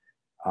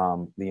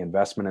the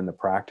investment in the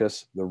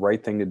practice. The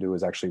right thing to do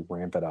is actually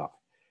ramp it up.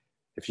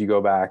 If you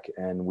go back,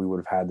 and we would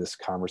have had this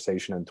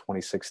conversation in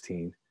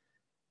 2016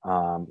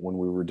 when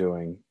we were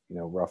doing,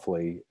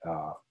 roughly,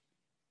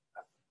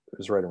 it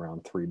was right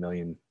around 3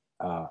 million,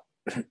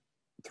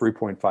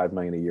 3.5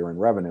 million a year in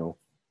revenue.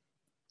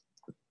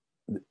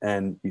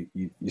 And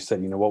you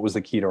said, what was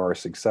the key to our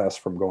success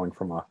from going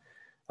from a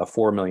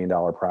 $4 million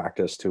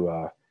practice to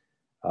a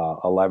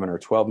 $11 or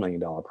 $12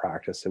 million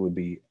practice? It would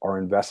be our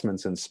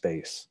investments in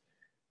space.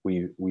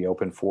 We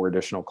opened 4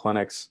 additional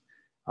clinics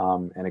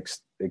and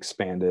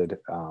expanded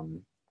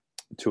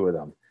 2 of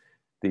them,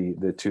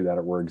 the 2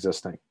 that were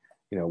existing.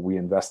 We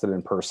invested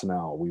in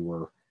personnel. We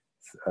were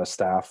a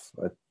staff,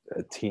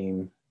 a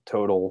team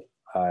total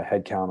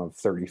headcount of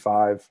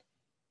 35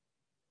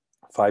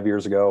 5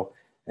 years ago,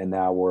 and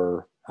now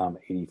we're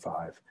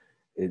 85.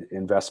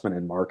 Investment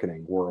in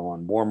marketing. We're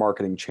on more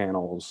marketing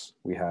channels.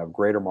 We have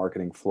greater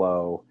marketing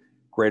flow,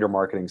 greater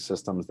marketing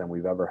systems than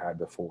we've ever had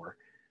before.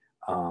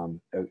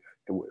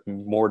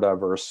 More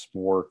diverse,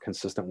 more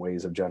consistent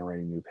ways of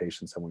generating new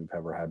patients than we've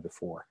ever had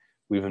before.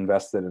 We've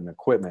invested in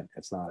equipment.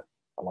 It's not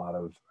a lot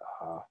of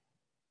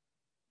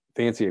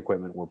fancy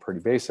equipment. We're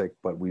pretty basic,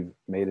 but we've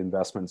made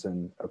investments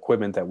in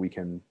equipment that we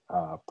can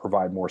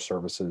provide more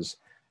services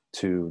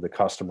to the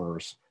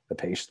customers, the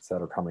patients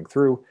that are coming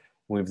through.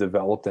 We've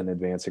developed and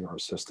advancing our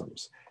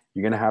systems.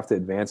 You're going to have to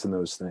advance in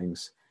those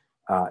things,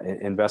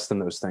 invest in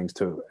those things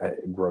to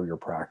grow your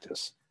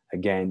practice.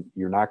 Again,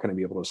 you're not going to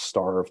be able to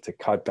starve to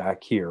cut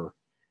back here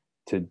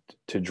to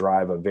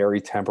drive a very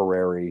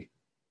temporary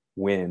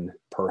win,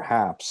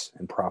 perhaps,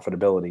 in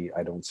profitability.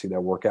 I don't see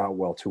that work out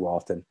well too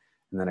often,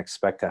 and then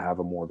expect to have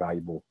a more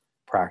valuable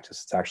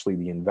practice. It's actually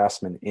the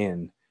investment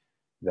in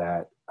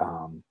that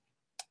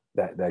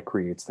that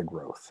creates the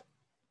growth.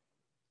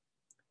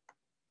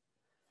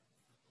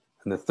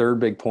 And the third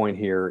big point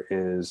here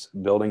is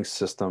building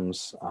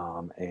systems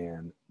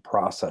and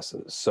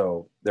processes.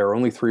 So there are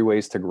only 3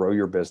 ways to grow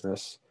your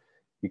business.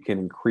 You can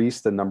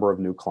increase the number of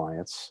new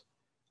clients.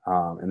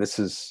 And this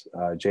is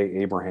Jay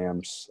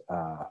Abraham's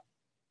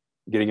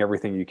Getting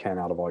Everything You Can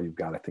Out of All You've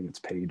Got. I think it's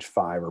page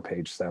 5 or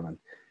page 7.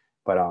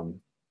 But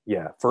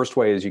yeah, first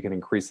way is you can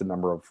increase the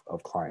number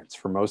of clients.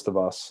 For most of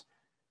us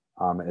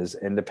as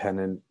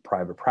independent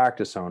private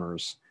practice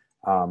owners,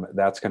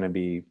 that's going to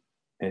be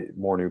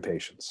more new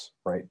patients,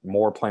 right?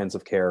 More plans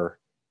of care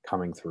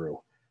coming through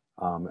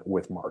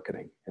with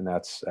marketing. And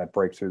that's at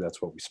Breakthrough.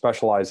 That's what we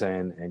specialize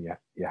in. And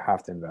you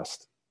have to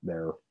invest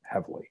there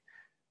heavily,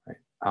 right?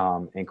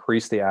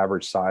 Increase the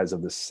average size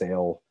of the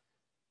sale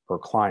per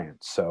client.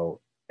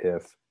 So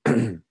if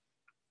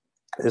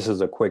this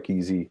is a quick,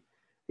 easy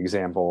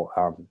example,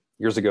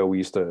 years ago, we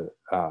used to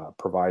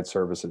provide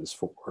services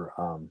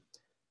for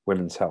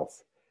women's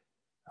health,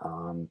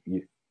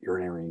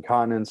 urinary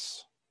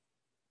incontinence,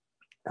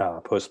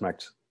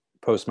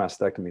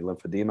 post-mastectomy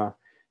lymphedema.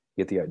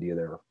 Get the idea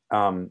there.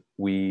 And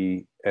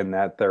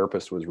that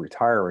therapist was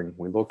retiring.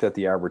 We looked at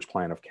the average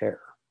plan of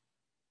care,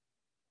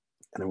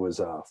 and it was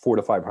 $400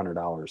 to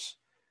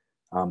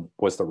 $500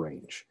 was the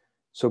range.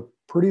 So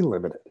pretty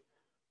limited,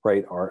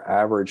 right? Our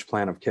average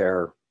plan of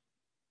care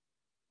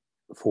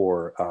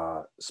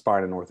for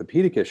spine and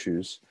orthopedic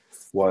issues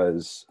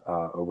was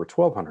over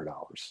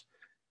 $1,200.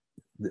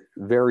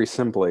 Very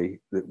simply,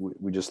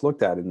 we just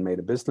looked at it and made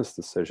a business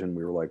decision.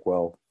 We were like,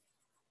 well,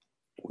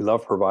 we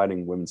love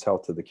providing women's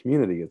health to the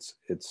community.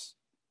 It's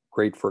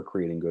great for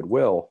creating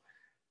goodwill,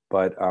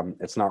 but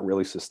it's not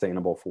really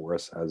sustainable for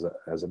us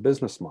as a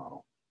business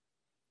model.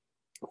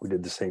 We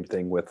did the same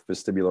thing with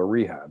vestibular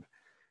rehab.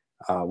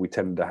 We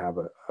tended to have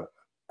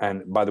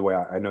and by the way,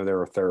 I know there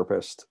are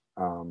therapists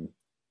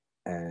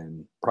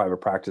and private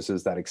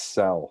practices that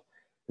excel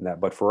in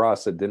that, but for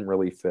us, it didn't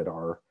really fit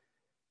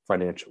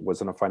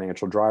wasn't a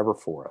financial driver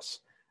for us.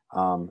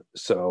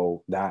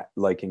 So that,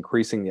 like,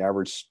 increasing the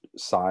average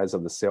size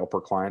of the sale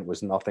per client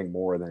was nothing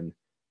more than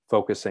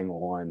focusing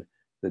on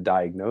the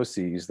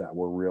diagnoses that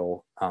were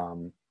real,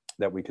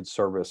 that we could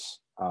service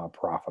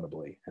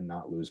profitably and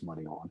not lose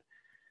money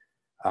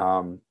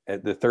on.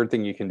 The third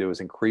thing you can do is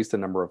increase the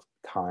number of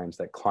times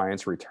that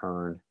clients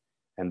return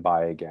and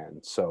buy again.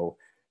 So,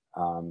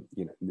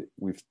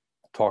 we've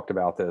talked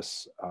about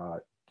this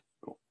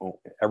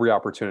every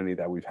opportunity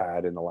that we've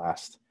had in the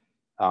last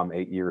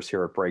 8 years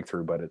here at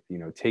Breakthrough, but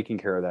taking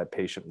care of that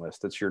patient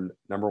list, it's your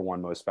number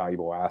one most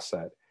valuable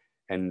asset,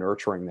 and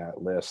nurturing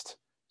that list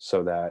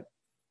so that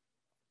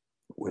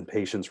when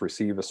patients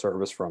receive a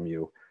service from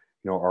you,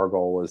 our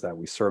goal is that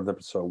we serve them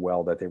so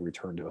well that they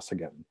return to us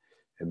again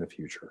in the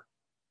future.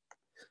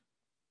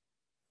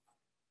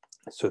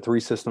 So 3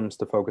 systems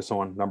to focus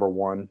on. Number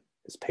 1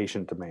 is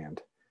patient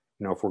demand.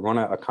 If we're going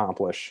to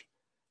accomplish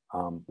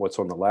what's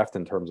on the left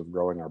in terms of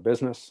growing our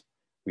business,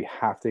 we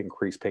have to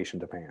increase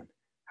patient demand.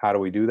 How do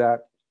we do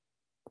that?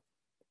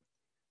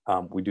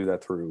 We do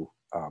that through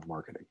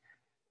marketing.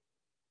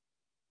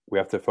 We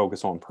have to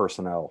focus on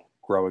personnel,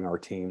 growing our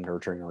team,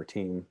 nurturing our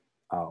team,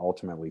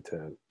 ultimately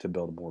to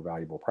build a more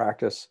valuable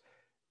practice.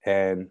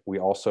 And we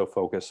also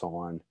focus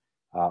on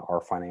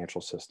our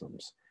financial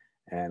systems.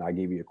 And I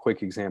gave you a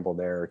quick example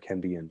there. It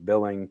can be in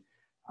billing,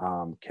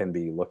 can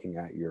be looking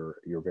at your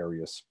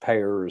various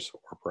payers,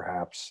 or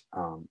perhaps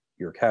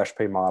your cash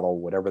pay model,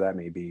 whatever that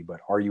may be. But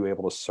are you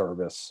able to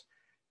service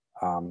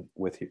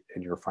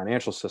in your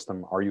financial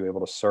system? Are you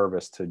able to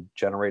service to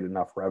generate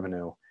enough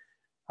revenue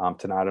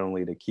to not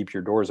only to keep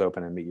your doors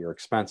open and meet your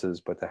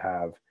expenses, but to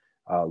have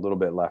a little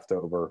bit left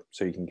over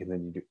so you can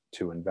continue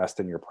to invest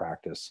in your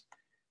practice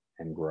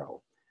and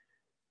grow?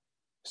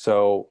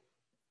 So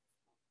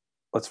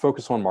let's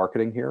focus on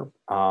marketing here.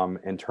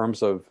 In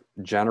terms of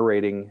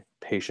generating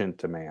patient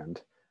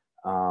demand,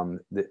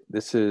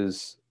 this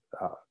is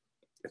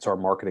it's our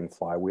marketing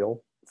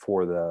flywheel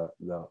for the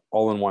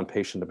all-in-one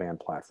patient demand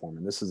platform.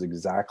 And this is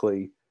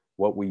exactly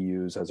what we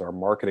use as our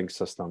marketing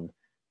system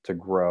to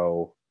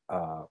grow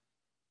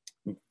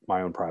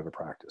my own private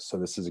practice. So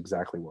this is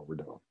exactly what we're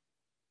doing.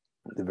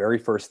 The very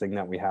first thing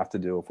that we have to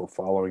do if we're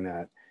following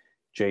that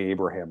Jay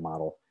Abraham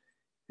model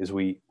is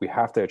we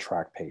have to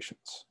attract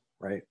patients,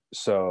 right?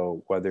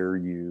 So whether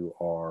you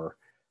are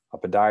a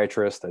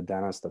podiatrist, a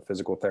dentist, a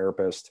physical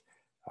therapist,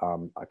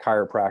 a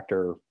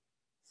chiropractor,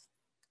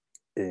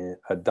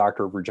 a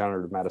doctor of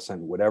regenerative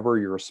medicine, whatever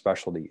your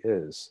specialty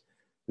is,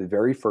 the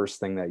very first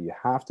thing that you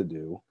have to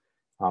do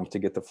to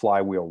get the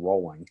flywheel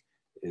rolling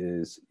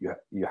is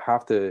you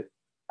have to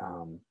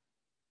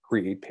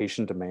create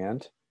patient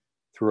demand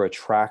through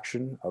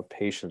attraction of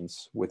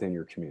patients within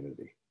your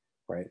community,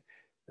 right?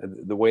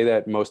 The way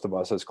that most of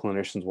us as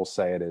clinicians will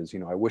say it is,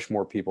 I wish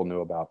more people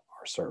knew about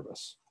our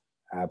service.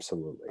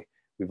 Absolutely.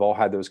 We've all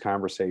had those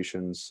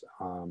conversations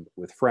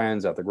with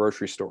friends at the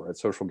grocery store, at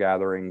social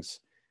gatherings,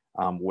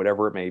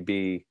 whatever it may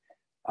be,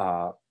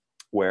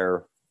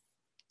 where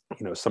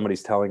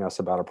somebody's telling us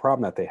about a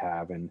problem that they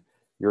have, and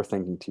you're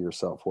thinking to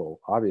yourself, well,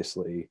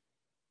 obviously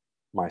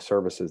my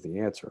service is the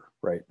answer,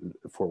 right,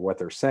 for what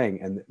they're saying.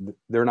 And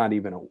they're not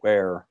even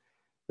aware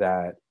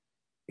that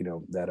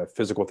that a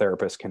physical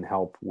therapist can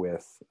help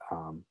with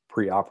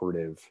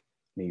preoperative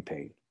knee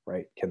pain,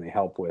 right? Can they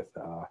help with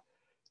a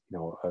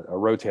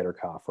rotator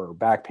cuff or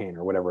back pain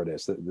or whatever it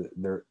is?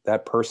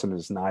 That person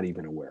is not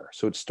even aware.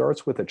 So it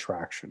starts with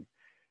attraction.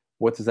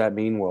 What does that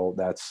mean? Well,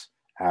 that's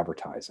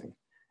advertising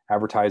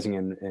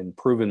in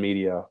proven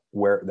media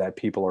where that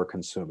people are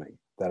consuming,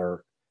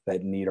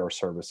 that need our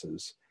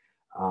services.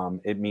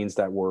 It means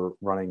that we're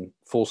running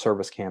full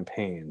service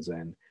campaigns,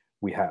 and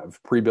we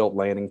have pre-built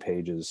landing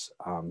pages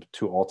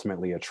to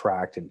ultimately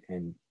attract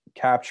and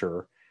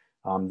capture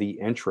the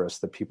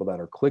interest, the people that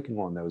are clicking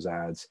on those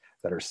ads,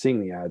 that are seeing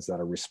the ads, that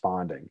are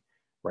responding,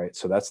 right?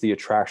 So that's the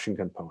attraction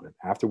component.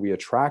 After we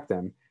attract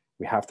them,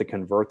 we have to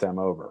convert them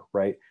over,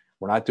 right?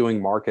 We're not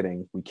doing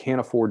marketing. We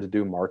can't afford to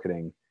do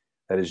marketing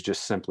that is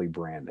just simply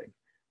branding,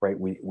 right?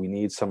 We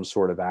need some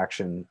sort of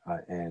action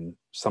and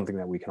something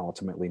that we can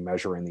ultimately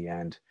measure in the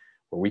end,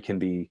 where we can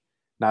be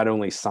not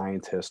only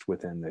scientists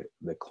within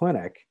the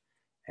clinic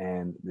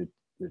and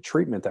the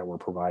treatment that we're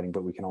providing,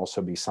 but we can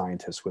also be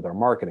scientists with our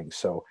marketing.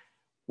 So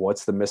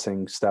what's the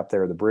missing step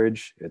there, the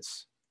bridge?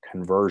 It's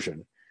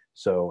conversion.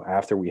 So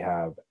after we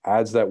have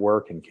ads that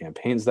work and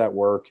campaigns that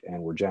work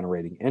and we're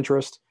generating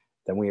interest,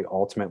 then we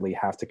ultimately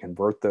have to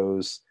convert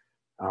those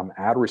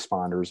ad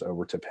responders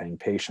over to paying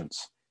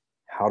patients.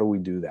 How do we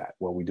do that?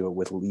 Well, we do it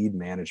with lead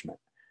management,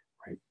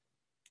 right?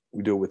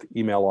 We do it with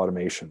email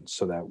automation,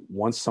 so that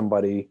once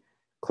somebody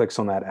clicks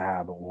on that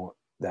ad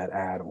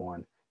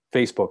on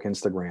Facebook,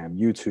 Instagram,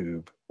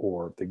 YouTube,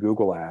 or the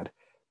Google ad,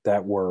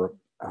 that we're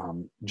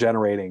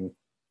generating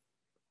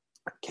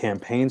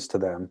campaigns to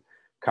them,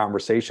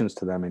 conversations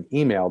to them in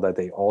email, that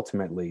they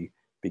ultimately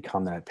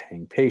become that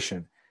paying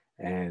patient.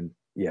 And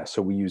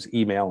so we use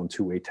email and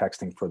two-way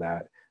texting for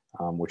that,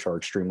 which are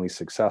extremely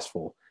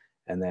successful.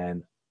 And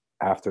then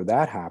after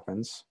that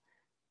happens,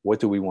 what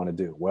do we want to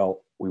do?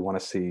 Well, we want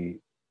to see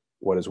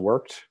what has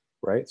worked,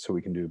 right? So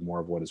we can do more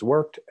of what has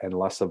worked and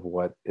less of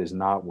what is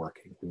not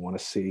working. We want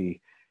to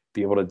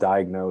be able to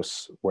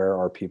diagnose where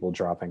are people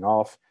dropping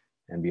off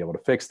and be able to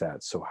fix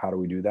that. So how do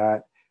we do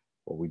that?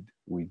 Well,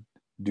 we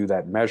do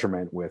that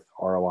measurement with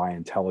ROI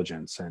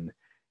intelligence and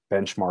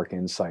benchmark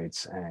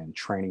insights and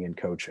training and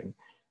coaching.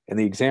 And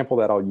the example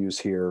that I'll use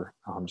here,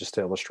 just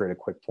to illustrate a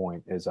quick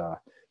point, is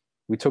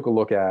we took a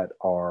look at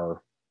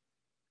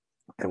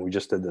and we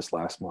just did this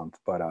last month,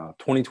 but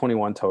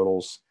 2021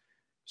 totals.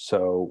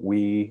 So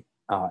we,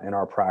 in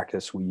our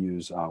practice, we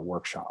use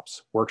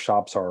workshops.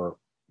 Workshops are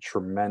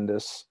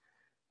tremendous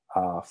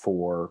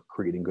for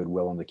creating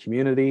goodwill in the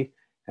community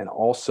and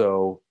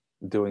also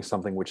doing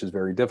something which is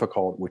very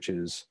difficult, which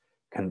is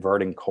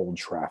converting cold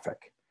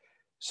traffic.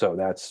 So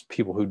that's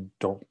people who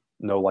don't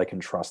know, like,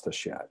 and trust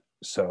us yet.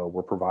 So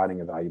we're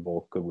providing a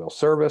valuable goodwill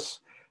service.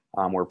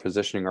 We're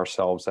positioning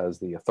ourselves as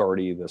the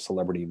authority, the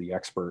celebrity, the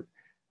expert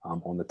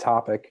on the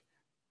topic.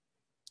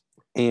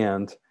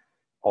 And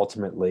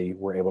ultimately,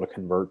 we're able to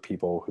convert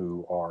people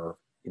who are,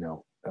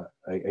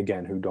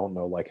 again, who don't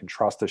know, like, and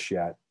trust us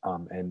yet.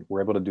 And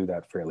we're able to do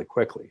that fairly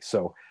quickly.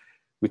 So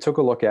we took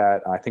a look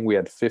at, I think we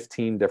had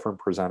 15 different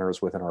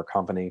presenters within our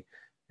company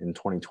in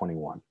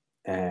 2021.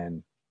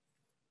 And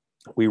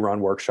we run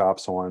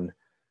workshops on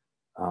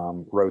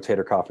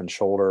rotator cuff and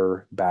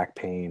shoulder, back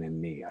pain, and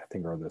knee, I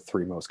think are the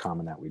three most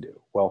common that we do.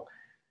 Well,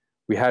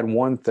 we had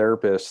one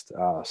therapist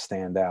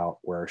stand out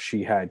where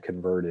she had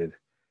converted,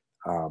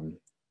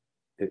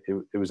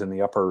 it was in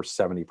the upper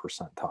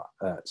 70%.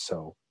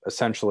 So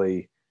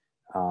essentially,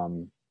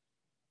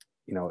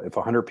 if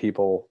 100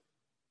 people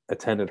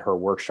attended her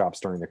workshops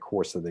during the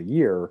course of the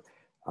year,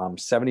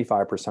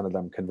 75% of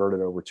them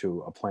converted over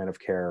to a plan of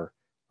care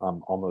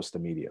almost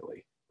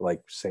immediately,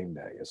 like same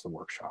day as the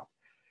workshop.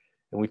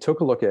 And we took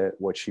a look at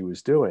what she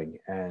was doing,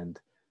 and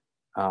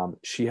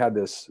she had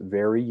this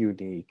very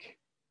unique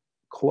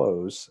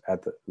close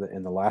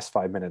in the last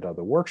 5 minutes of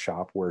the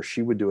workshop where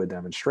she would do a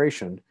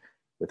demonstration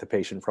with the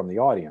patient from the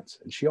audience.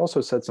 And she also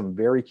said some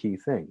very key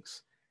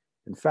things.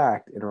 In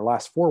fact, in her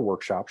last 4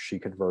 workshops, she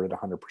converted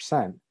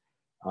 100%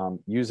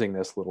 using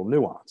this little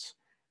nuance.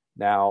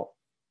 Now,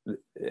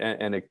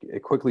 and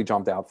it quickly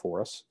jumped out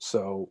for us.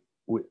 So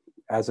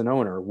as an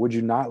owner, would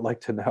you not like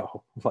to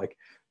know, like,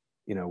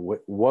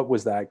 what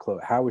was that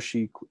close? How was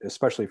she,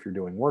 especially if you're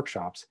doing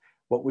workshops,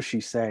 what was she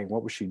saying?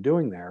 What was she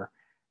doing there?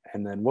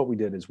 And then what we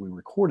did is we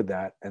recorded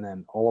that, and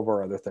then all of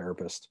our other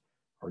therapists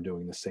are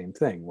doing the same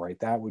thing, right?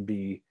 That would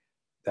be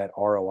that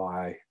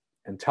ROI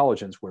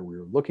intelligence where we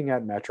were looking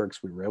at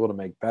metrics, we were able to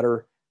make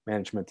better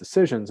management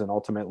decisions and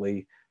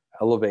ultimately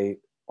elevate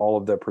all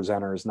of the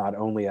presenters, not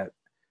only at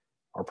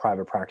our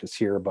private practice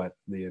here, but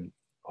the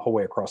whole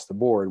way across the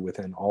board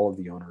within all of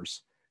the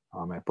owners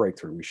at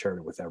Breakthrough. We shared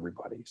it with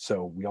everybody.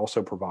 So we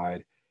also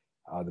provide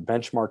the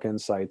benchmark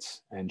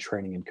insights and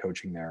training and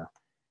coaching there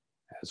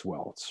as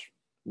well. It's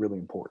really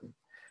important.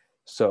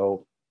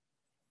 So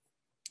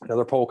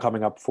another poll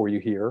coming up for you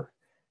here.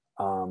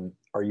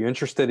 Are you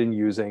interested in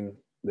using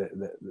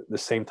the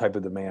same type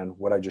of demand,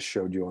 what I just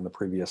showed you on the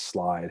previous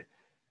slide,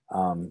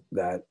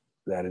 that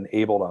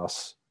enabled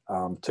us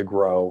to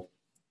grow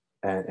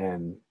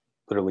and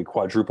literally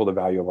quadruple the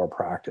value of our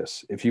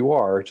practice? If you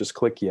are, just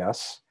click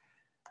yes,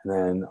 and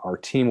then our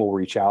team will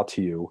reach out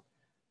to you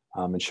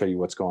and show you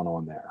what's going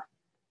on there.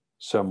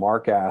 So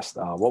Mark asked,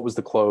 what was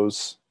the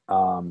close?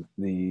 I'm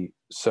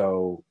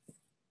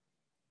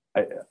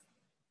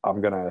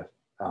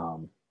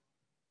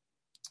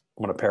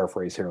gonna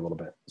paraphrase here a little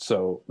bit.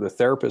 So the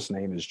therapist's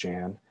name is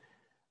Jan.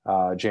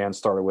 Jan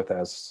started with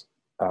us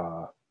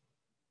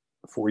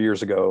 4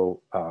 years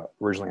ago,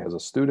 originally as a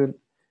student,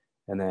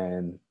 and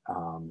then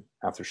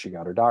after she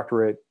got her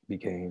doctorate,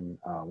 became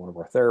one of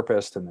our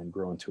therapists, and then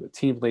grew into a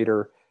team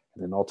leader,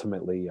 and then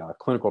ultimately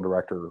clinical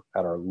director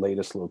at our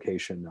latest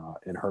location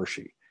in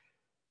Hershey.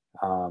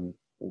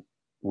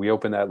 We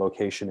opened that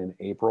location in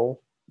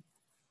April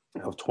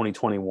of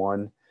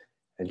 2021,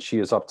 and she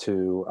is up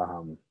to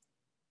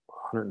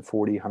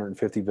 140,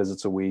 150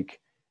 visits a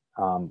week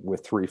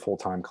with 3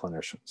 full-time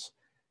clinicians.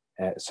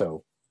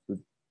 So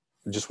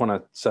just want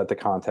to set the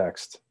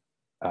context.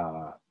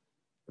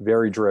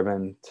 Very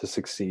driven to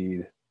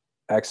succeed,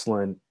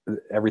 excellent,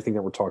 everything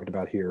that we're talking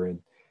about here, and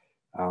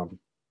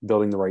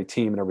building the right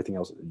team and everything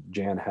else.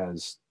 Jan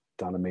has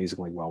done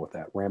amazingly well with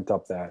that, ramped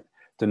up that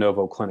de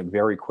novo clinic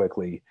very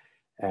quickly,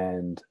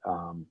 and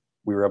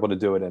we were able to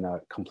do it in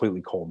a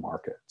completely cold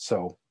market.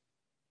 So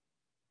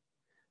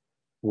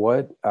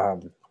what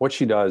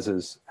she does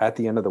is at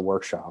the end of the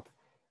workshop,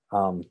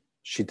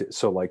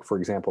 so like, for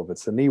example, if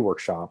it's the knee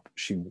workshop,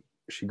 she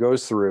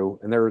goes through,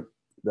 and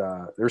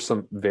there's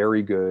some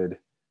very good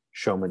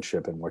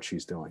showmanship in what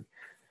she's doing,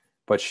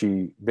 but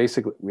we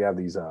have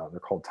these they're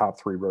called top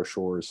 3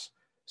 brochures.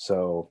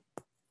 So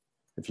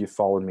if you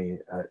followed me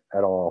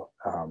at all,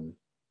 I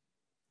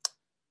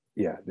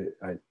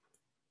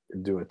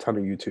do a ton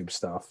of YouTube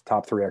stuff.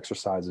 Top 3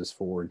 exercises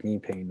for knee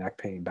pain, neck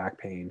pain, back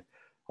pain,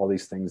 all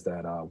these things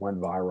that went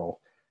viral.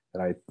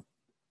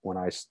 When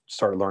I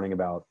started learning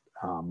about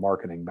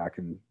marketing back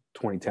in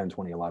 2010,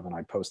 2011,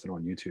 I posted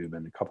on YouTube,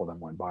 and a couple of them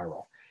went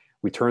viral.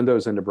 We turn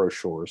those into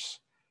brochures,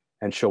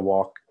 and she'll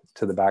walk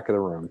to the back of the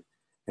room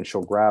and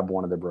she'll grab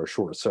one of the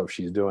brochures. So if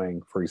she's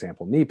doing, for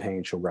example, knee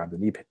pain, she'll grab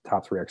the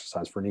top 3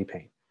 exercise for knee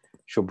pain.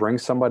 She'll bring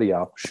somebody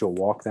up, she'll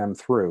walk them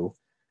through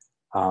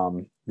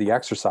the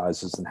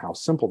exercises and how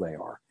simple they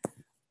are.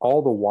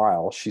 All the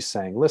while she's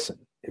saying, listen,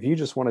 if you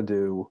just want to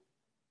do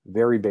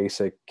very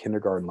basic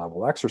kindergarten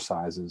level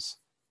exercises,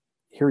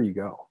 here you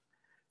go.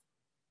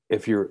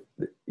 If you're,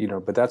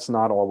 but that's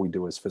not all we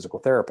do as physical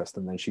therapists.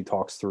 And then she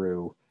talks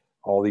through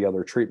all the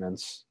other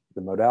treatments,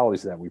 the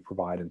modalities that we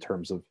provide in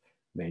terms of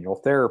manual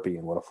therapy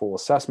and what a full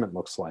assessment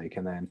looks like.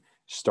 And then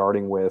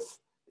starting with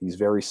these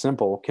very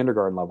simple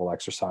kindergarten level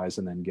exercise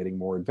and then getting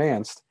more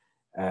advanced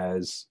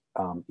as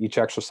each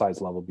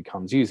exercise level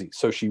becomes easy.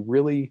 So she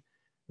really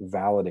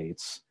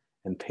validates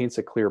and paints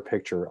a clear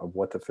picture of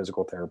what the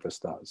physical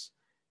therapist does.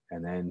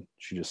 And then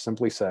she just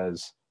simply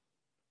says,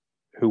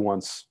 who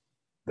wants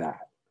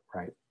that,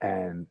 right?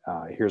 And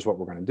here's what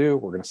we're going to do.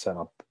 We're going to set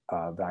up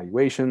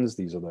evaluations.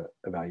 These are the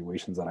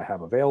evaluations that I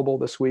have available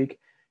this week.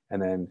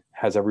 And then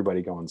has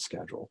everybody go on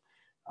schedule.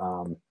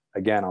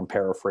 Again, I'm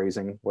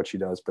paraphrasing what she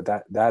does, but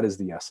that is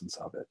the essence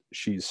of it.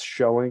 She's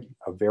showing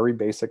a very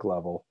basic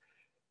level,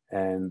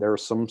 and there are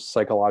some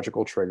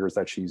psychological triggers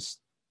that she's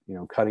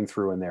cutting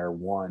through in there.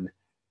 One,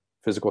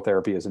 physical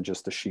therapy isn't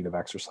just a sheet of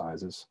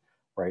exercises,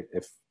 right?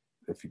 If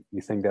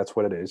you think that's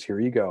what it is, here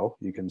you go.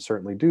 You can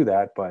certainly do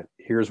that, but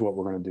here's what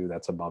we're going to do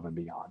that's above and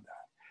beyond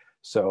that.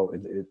 So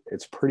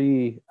it's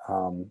pretty,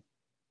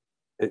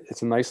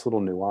 it's a nice little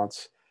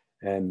nuance,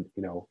 and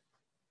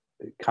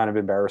kind of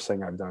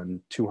embarrassing. I've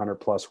done 200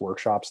 plus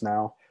workshops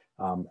now.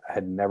 I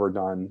had never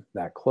done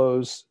that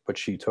close, but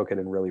she took it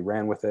and really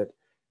ran with it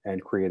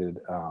and created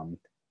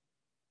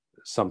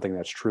something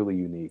that's truly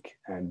unique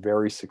and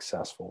very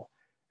successful.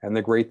 And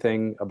the great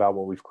thing about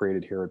what we've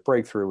created here at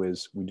Breakthrough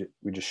is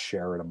we just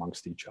share it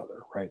amongst each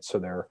other, right? So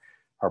there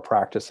are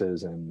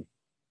practices, and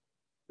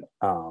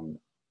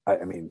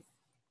I mean,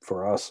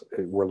 for us,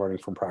 we're learning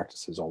from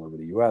practices all over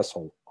the US,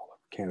 all over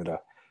Canada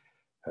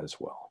as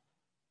well.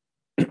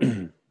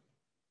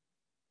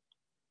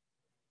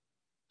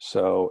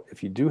 So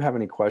if you do have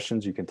any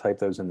questions, you can type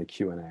those in the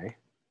Q&A.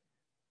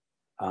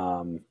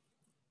 And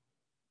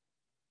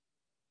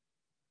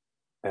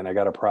I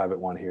got a private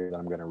one here that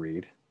I'm going to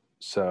read.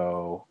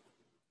 So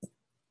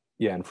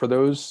yeah, and for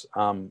those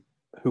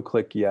who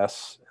click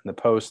yes in the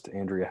post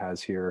Andrea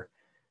has here,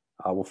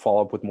 we'll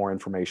follow up with more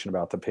information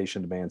about the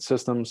patient demand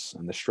systems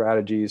and the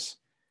strategies.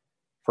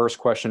 First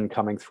question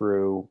coming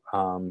through,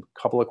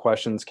 couple of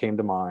questions came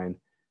to mind.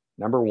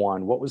 Number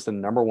one, what was the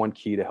number one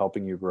key to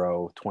helping you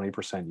grow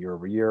 20% year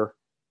over year?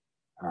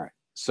 All right,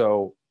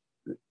 so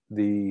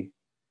the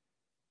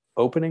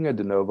opening a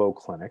de novo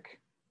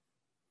clinic,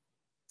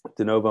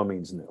 de novo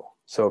means new.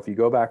 So if you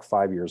go back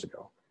 5 years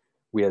ago,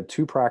 we had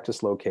 2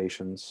 practice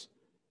locations.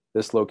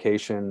 This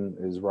location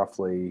is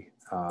roughly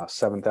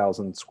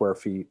 7,000 square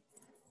feet,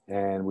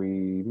 and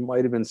we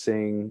might have been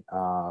seeing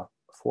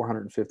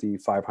 450,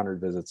 500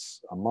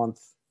 visits a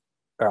month.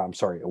 A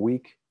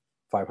week,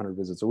 500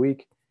 visits a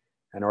week.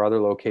 And our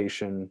other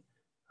location,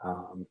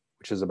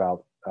 which is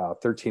about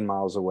 13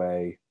 miles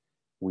away,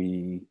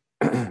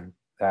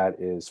 that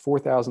is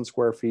 4,000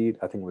 square feet.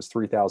 I think it was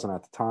 3,000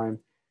 at the time,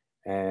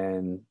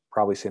 and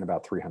probably seeing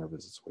about 300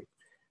 visits a week,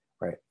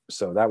 right?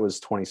 So that was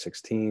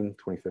 2016,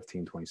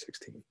 2015,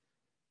 2016.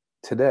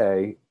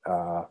 Today,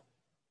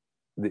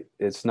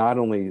 it's not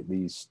only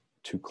these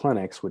 2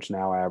 clinics, which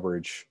now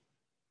average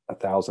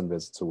 1,000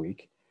 visits a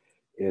week,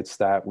 it's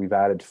that we've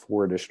added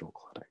 4 additional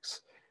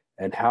clinics.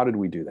 And how did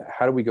we do that?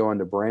 How do we go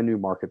into brand new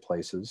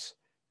marketplaces?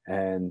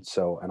 And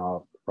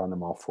I'll run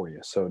them all for you.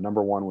 So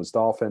number one was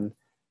Dolphin,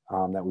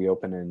 that we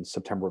opened in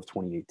September of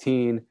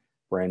 2018,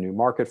 brand new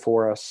market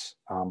for us.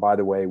 By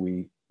the way,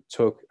 we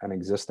took an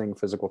existing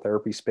physical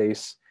therapy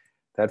space.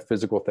 That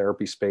physical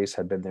therapy space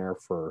had been there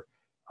for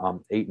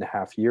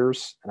 8.5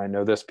 years. And I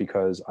know this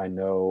because I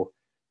know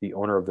the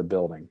owner of the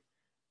building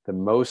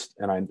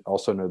and I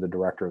also know the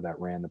director that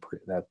ran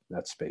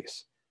that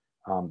space.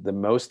 The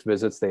most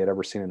visits they had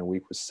ever seen in a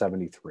week was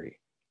 73,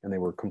 and they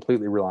were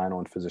completely reliant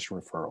on physician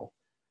referral.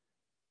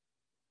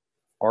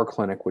 Our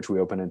clinic, which we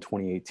opened in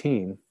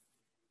 2018, and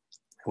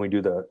we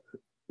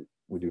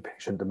do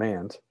patient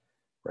demand,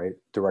 right?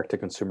 Direct to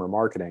consumer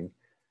marketing,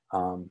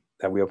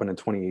 that we opened in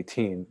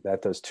 2018,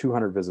 that does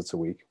 200 visits a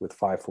week with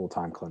 5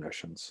 full-time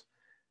clinicians.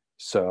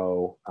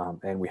 So,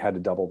 and we had to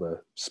double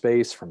the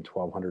space from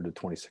 1,200 to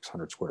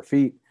 2,600 square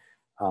feet.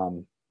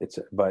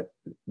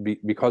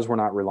 Because we're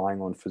not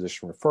relying on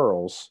physician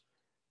referrals,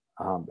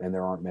 and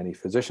there aren't many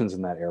physicians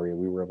in that area,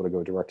 we were able to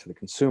go direct to the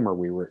consumer.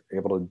 We were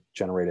able to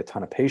generate a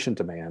ton of patient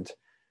demand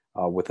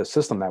with the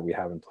system that we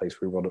have in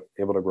place. We were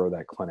able to grow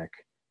that clinic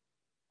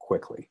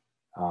quickly.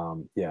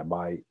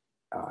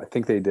 I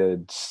think they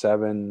did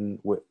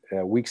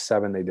week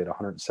 7, they did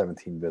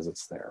 117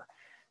 visits there.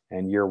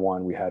 And year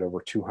 1, we had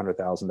over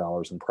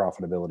 $200,000 in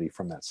profitability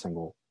from that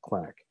single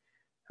clinic.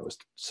 It was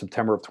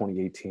September of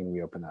 2018,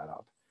 we opened that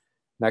up.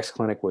 Next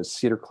clinic was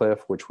Cedar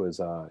Cliff, which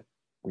was,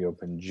 we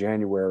opened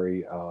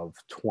January of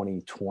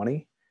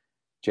 2020.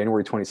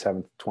 January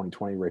 27th,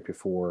 2020, right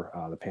before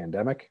the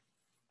pandemic.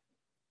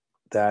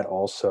 That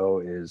also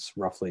is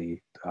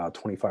roughly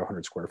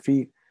 2,500 square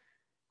feet.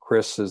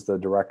 Chris is the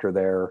director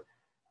there.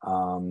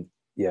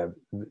 Yeah,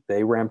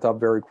 they ramped up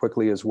very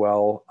quickly as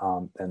well.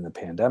 And the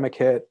pandemic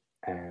hit,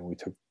 and we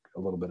took a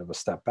little bit of a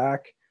step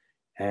back.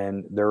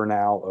 And they're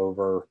now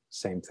over,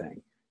 same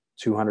thing,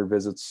 200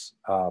 visits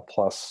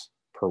plus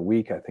per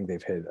week. I think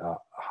they've hit a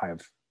high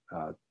of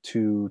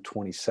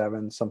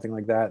 227, something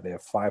like that. They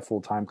have 5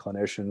 full-time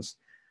clinicians.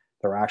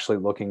 They're actually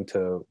looking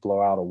to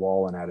blow out a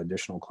wall and add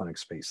additional clinic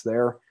space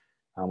there,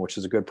 which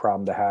is a good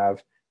problem to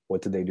have.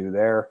 What did they do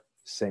there?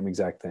 Same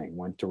exact thing.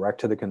 Went direct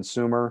to the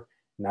consumer,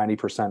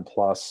 90%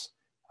 plus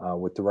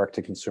with direct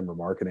to consumer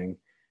marketing,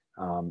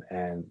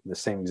 and the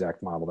same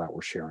exact model that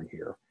we're sharing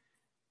here.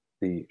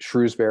 The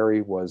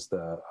Shrewsbury was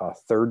the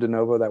third de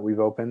novo that we've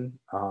opened,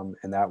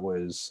 and that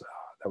was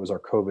our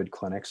COVID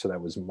clinic. So that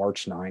was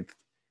March 9th,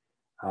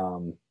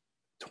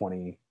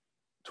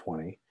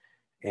 2020,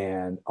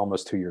 and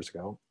almost 2 years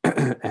ago.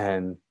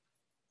 And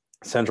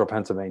Central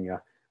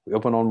Pennsylvania, we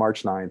opened on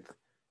March 9th.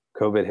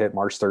 COVID hit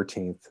March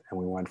 13th, and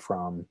we went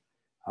from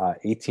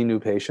 18 new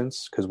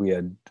patients because we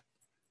had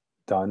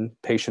done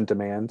patient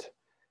demand.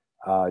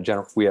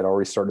 We had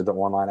already started the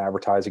online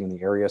advertising in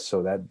the area.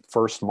 So that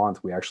first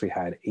month, we actually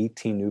had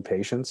 18 new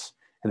patients.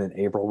 And then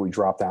April, we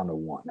dropped down to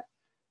 1,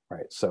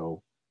 right?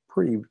 So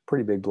pretty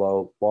big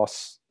blow.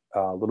 Lost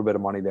a little bit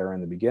of money there in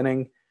the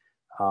beginning.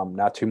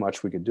 Not too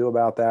much we could do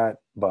about that.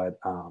 But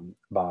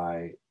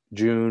by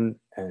June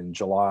and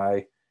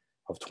July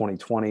of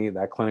 2020,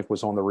 that clinic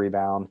was on the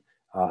rebound.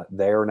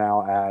 They are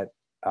now at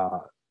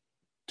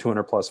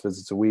 200 plus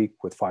visits a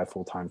week with 5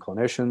 full-time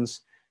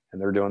clinicians. And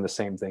they're doing the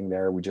same thing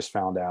there. We just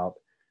found out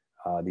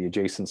the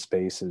adjacent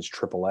space is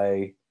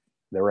AAA.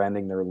 They're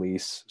ending their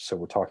lease. So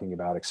we're talking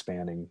about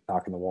expanding,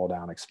 knocking the wall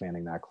down,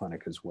 expanding that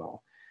clinic as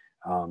well.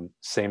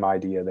 Same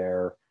idea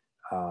there.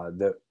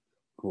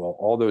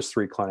 All those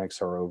 3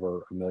 clinics are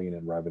over $1 million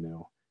in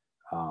revenue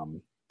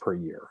per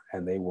year.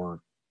 And they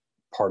weren't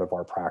part of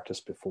our practice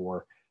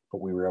before,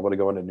 but we were able to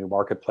go into new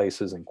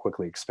marketplaces and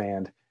quickly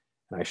expand.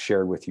 And I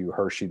shared with you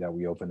Hershey that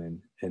we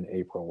opened in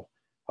April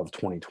of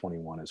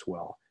 2021 as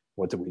well.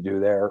 What did we do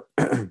there?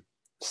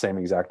 Same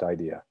exact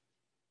idea.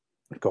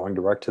 Going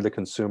direct to the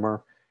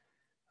consumer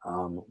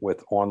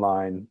with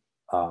online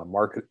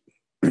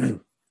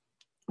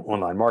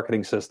online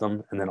marketing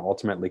system, and then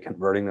ultimately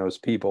converting those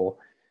people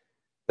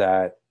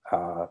that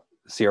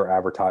see our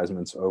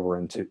advertisements over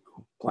into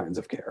plans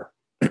of care.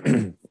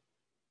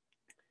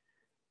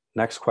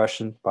 Next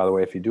question. By the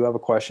way, if you do have a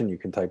question, you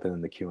can type it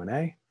in the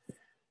Q&A.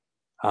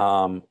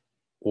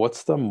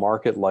 What's the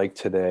market like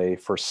today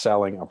for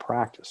selling a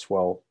practice?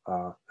 Well,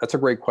 that's a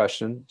great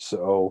question.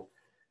 So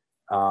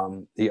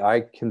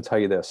I can tell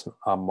you this,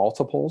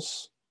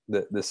 multiples,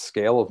 the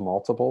scale of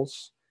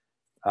multiples,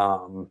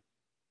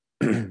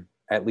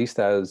 at least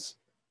as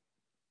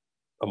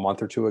a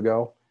month or two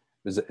ago,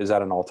 is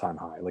at an all-time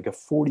high, like a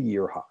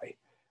 40-year high,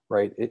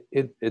 right?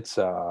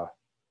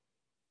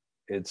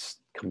 It's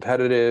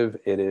competitive.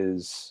 It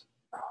is,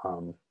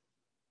 and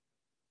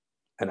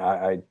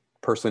I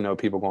personally know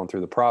people going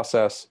through the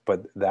process,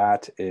 but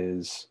that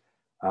is,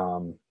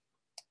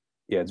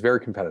 it's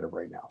very competitive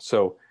right now.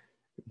 So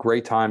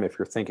great time if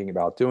you're thinking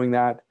about doing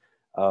that,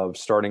 of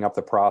starting up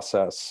the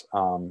process.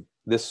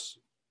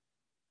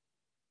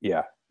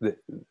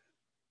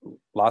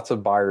 Lots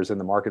of buyers in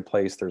the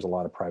marketplace. There's a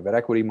lot of private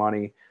equity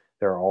money.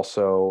 There are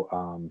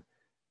also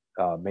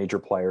major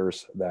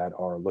players that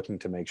are looking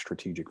to make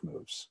strategic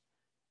moves.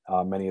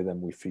 Many of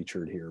them we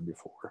featured here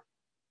before.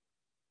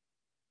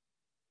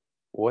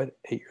 What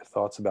are your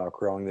thoughts about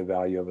growing the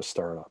value of a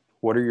startup?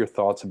 What are your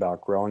thoughts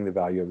about growing the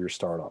value of your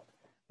startup?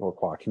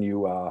 Norquat, can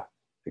you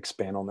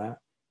expand on that?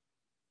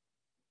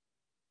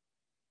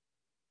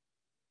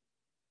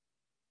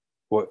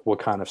 What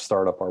kind of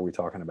startup are we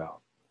talking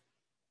about?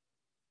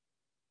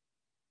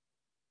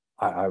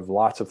 I have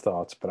lots of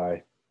thoughts, but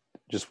I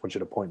just want you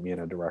to point me in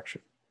a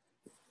direction.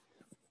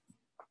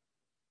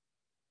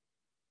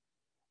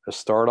 A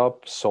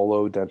startup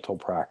solo dental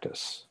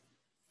practice.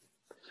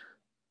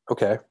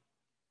 Okay.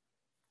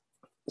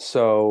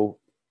 So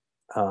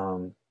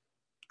I'm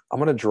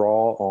going to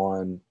draw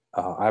on,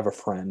 I have a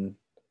friend,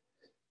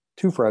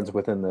 2 friends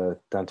within the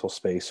dental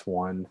space.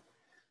 One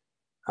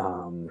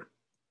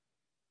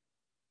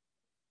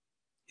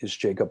is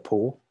Jacob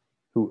Poole,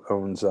 who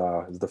owns,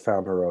 is the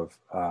founder of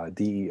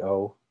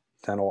DEO,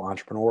 Dental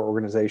Entrepreneur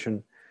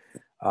Organization.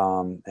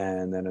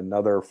 And then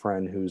another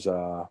friend who's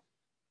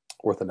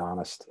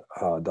orthodontist,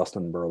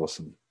 Dustin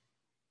Burleson.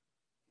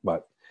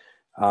 But,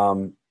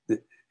 and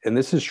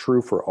this is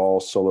true for all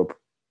solo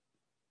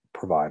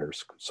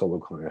providers, solo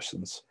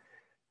clinicians.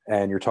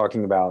 And you're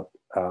talking about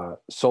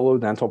solo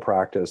dental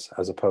practice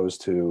as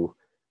opposed to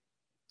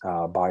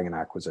buying an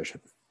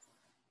acquisition.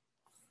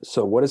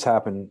 So what has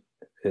happened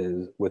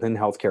is within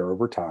healthcare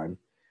over time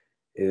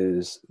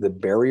is the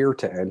barrier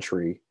to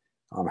entry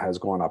has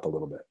gone up a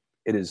little bit.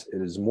 It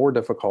is more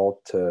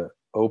difficult to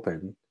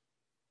open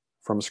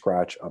from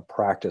scratch a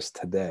practice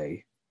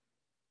today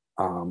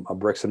a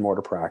bricks and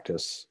mortar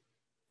practice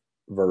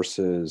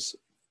versus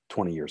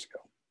 20 years ago,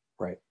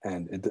 right?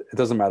 And it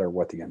doesn't matter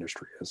what the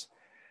industry is.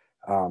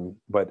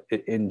 But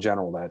in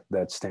general,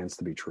 that stands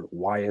to be true.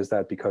 Why is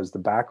that? Because the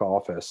back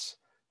office,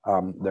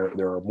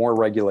 there are more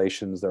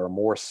regulations, there are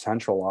more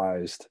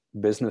centralized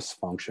business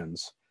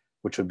functions,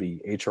 which would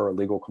be HR,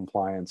 legal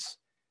compliance,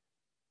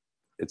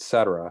 et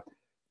cetera,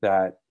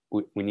 that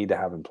we need to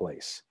have in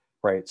place,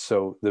 right?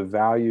 So the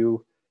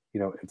value,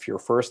 if your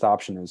first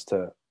option is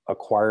to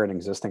acquire an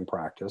existing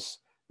practice,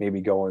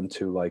 maybe go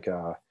into like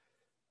a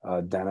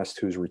dentist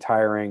who's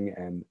retiring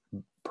and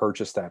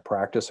purchase that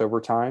practice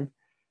over time.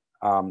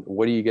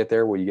 What do you get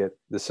there? Well, you get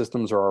the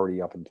systems are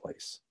already up in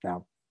place.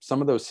 Now,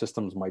 some of those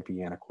systems might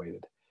be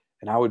antiquated,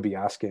 and I would be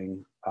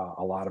asking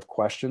a lot of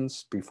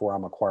questions before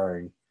I'm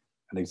acquiring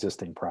an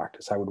existing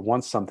practice. I would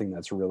want something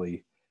that's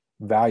really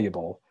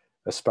valuable,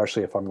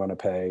 especially if I'm going to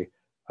pay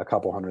a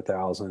couple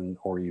 $100,000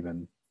 or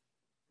even,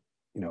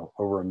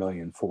 over $1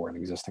 million for an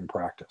existing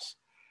practice.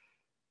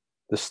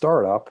 The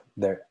startup,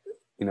 there,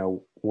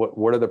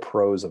 what are the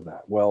pros of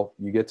that? Well,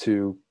 you get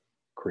to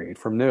create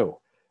from new.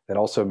 That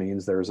also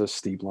means there's a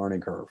steep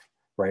learning curve,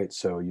 right?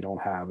 So you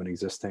don't have an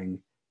existing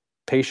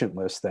patient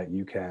list that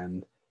you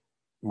can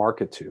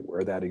market to,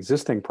 where that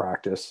existing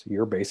practice,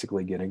 you're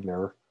basically getting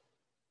their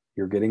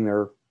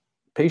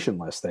patient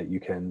list that you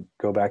can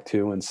go back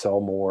to and sell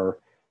more.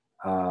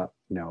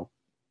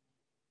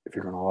 If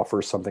you're going to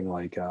offer something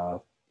like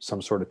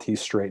some sort of teeth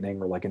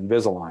straightening or like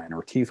Invisalign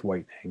or teeth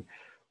whitening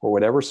or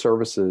whatever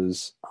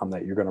services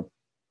that you're going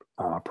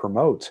to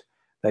promote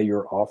that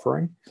you're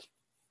offering,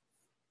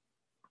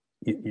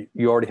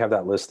 you already have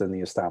that list in the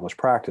established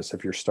practice.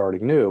 If you're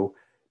starting new,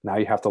 now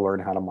you have to learn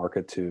how to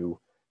market to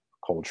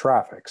cold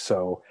traffic.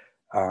 So,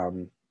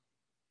 can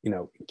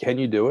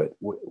you do it?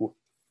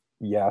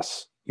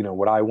 Yes.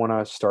 Would I want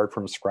to start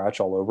from scratch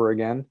all over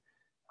again?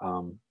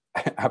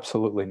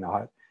 Absolutely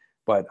not.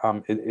 But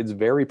it's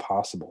very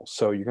possible.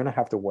 So you're going to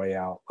have to weigh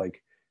out,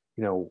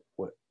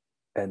 what,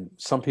 and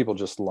some people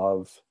just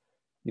love,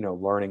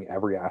 learning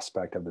every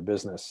aspect of the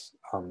business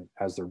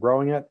as they're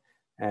growing it.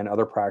 And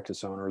other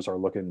practice owners are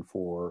looking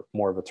for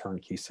more of a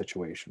turnkey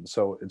situation.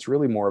 So it's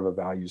really more of a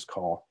values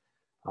call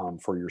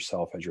for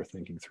yourself as you're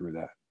thinking through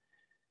that.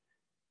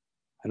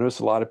 I notice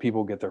a lot of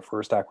people get their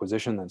first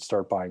acquisition, then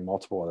start buying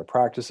multiple other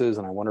practices.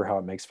 And I wonder how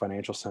it makes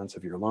financial sense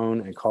if your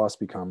loan and cost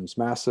becomes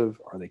massive.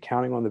 Are they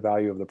counting on the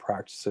value of the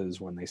practices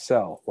when they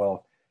sell?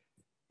 Well,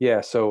 yeah,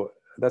 so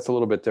that's a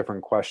little bit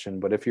different question.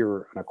 But if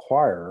you're an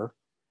acquirer,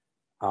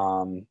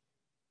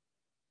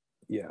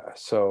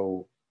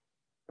 so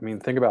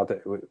think about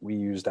that. We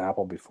used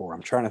Apple before.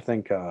 I'm trying to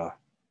think of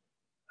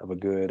a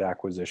good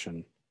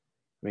acquisition.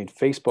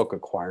 Facebook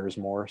acquires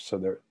more, so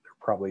they're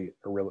probably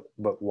a real.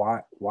 But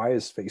why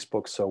is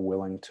Facebook so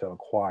willing to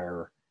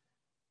acquire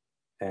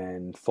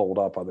and fold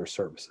up other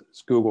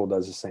services? Google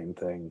does the same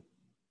thing.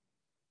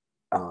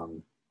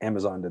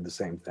 Amazon did the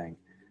same thing.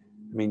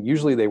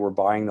 Usually they were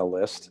buying the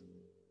list,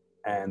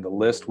 and the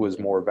list was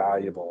more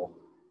valuable,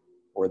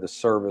 or the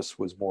service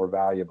was more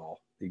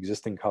valuable. The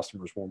existing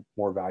customers were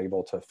more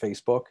valuable to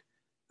Facebook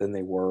than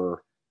they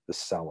were the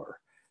seller.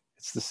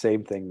 It's the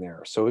same thing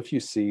there. So if you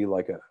see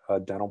like a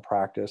dental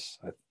practice,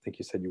 I think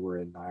you said you were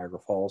in Niagara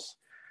Falls,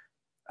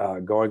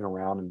 going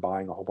around and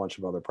buying a whole bunch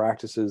of other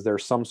practices,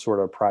 there's some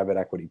sort of private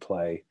equity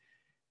play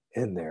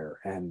in there.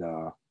 And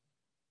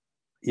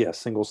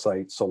single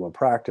site solo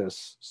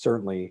practice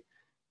certainly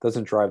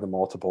doesn't drive the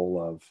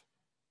multiple of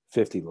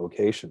 50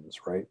 locations,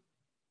 right?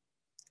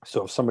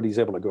 So if somebody's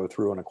able to go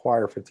through and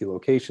acquire 50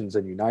 locations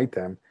and unite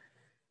them,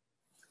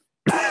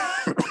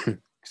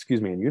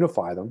 and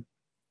unify them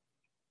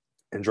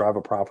and drive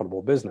a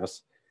profitable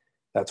business,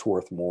 that's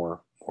worth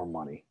more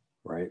money,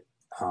 right?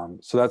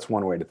 So that's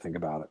one way to think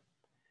about it.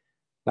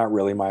 Not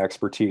really my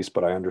expertise,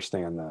 but I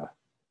understand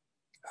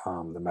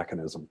the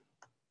mechanism.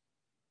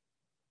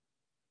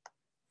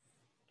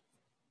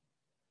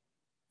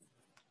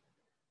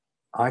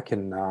 I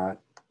cannot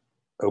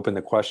open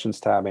the questions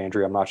tab,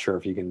 Andrea. I'm not sure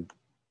if you can.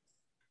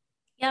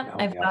 Yep,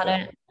 I've got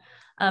it.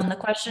 The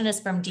question is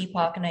from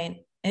Deepak, and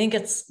I think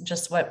it's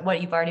just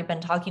what you've already been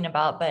talking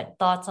about, but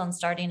thoughts on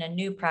starting a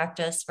new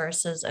practice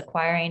versus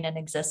acquiring an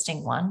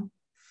existing one?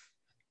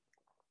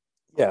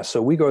 Yeah,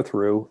 so we go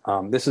through,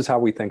 this is how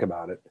we think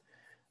about it.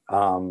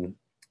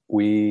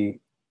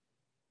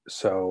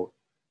 So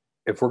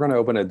if we're going to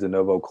open a de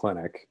novo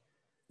clinic,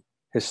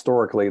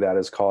 historically that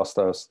has cost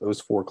us, those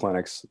 4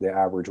 clinics, the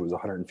average was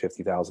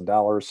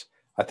 $150,000.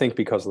 I think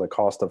because of the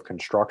cost of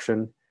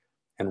construction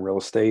and real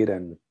estate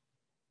and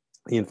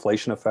the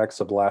inflation effects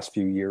of the last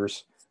few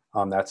years,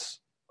 that's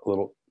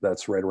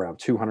right around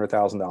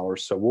 $200,000.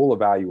 So we'll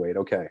evaluate,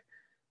 okay,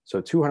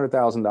 so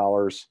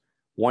 $200,000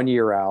 1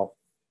 year out,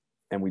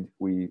 and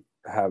we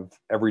have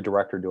every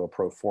director do a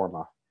pro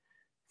forma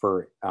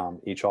for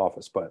each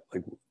office. But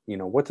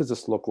what does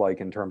this look like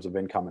in terms of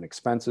income and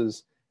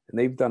expenses? And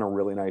they've done a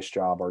really nice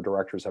job. Our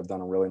directors have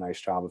done a really nice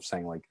job of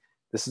saying, like,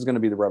 this is going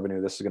to be the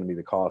revenue, this is going to be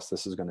the cost,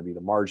 this is going to be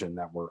the margin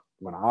that we're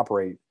going to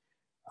operate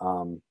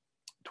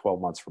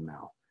 12 months from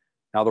now.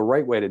 Now, the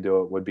right way to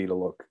do it would be to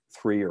look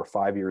 3 or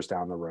 5 years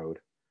down the road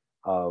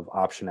of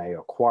option A,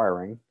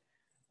 acquiring,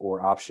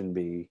 or option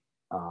B,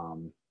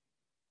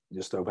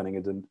 just opening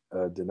a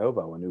de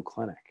novo, a new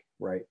clinic,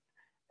 right?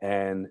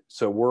 And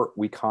so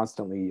we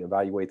constantly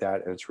evaluate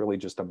that, and it's really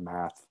just a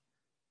math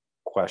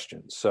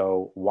question.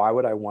 So why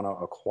would I want to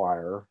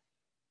acquire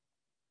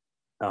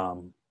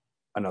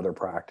another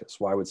practice?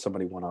 Why would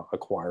somebody want to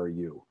acquire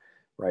you,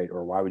 right?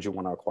 Or why would you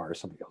want to acquire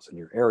somebody else in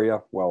your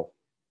area? Well,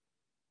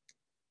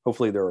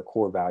 hopefully there are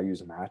core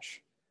values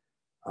match.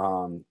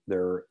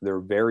 They're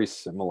very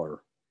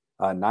similar.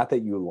 Not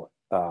that you,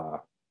 I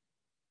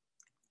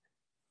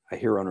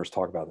hear owners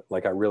talk about it.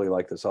 Like, I really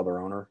like this other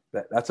owner.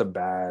 That's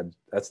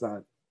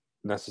not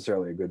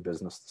necessarily a good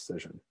business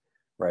decision,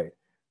 right?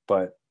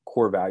 But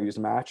core values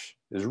match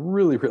is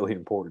really, really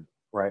important,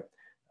 right?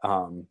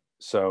 And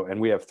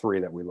we have 3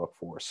 that we look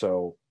for.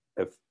 So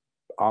if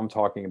I'm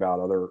talking about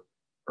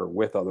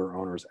with other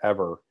owners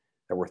ever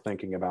that we're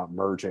thinking about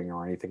merging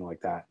or anything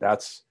like that,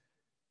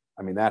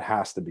 that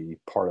has to be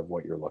part of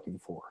what you're looking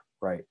for,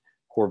 right?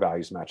 Core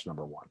values match,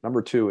 number 1.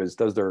 Number 2 is,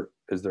 does their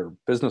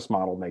business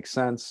model make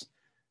sense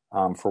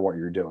for what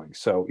you're doing?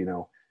 So,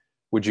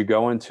 would you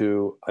go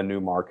into a new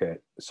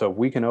market? So if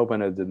we can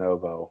open a de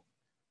novo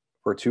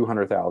for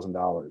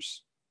 $200,000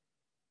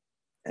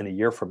 in a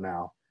year from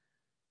now,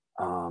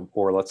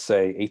 or let's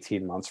say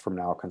 18 months from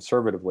now,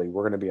 conservatively,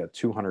 we're going to be at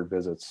 200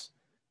 visits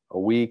a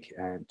week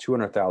and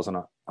 200,000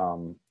 a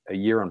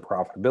year in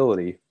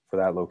profitability for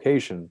that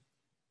location.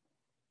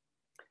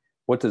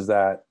 What does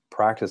that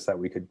practice that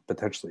we could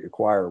potentially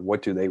acquire,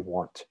 what do they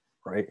want,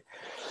 right?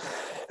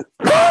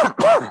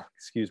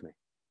 Excuse me.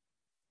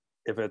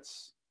 If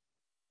it's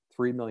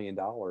 $3 million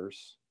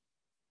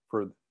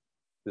for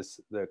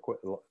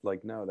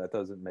no, that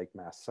doesn't make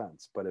math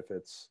sense. But if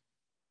it's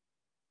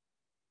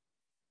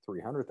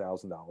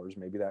 $300,000,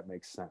 maybe that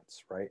makes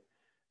sense, right?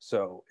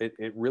 So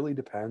it really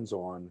depends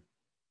on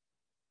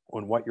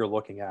what you're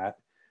looking at,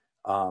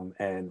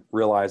 and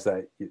realize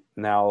that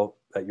now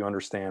that you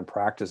understand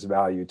practice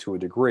value to a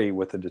degree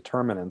with the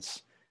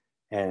determinants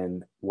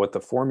and what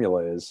the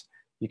formula is,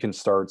 you can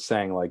start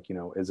saying, like,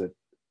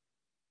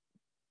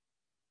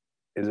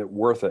 is it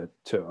worth it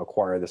to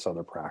acquire this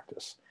other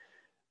practice?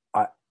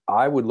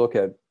 I would look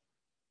at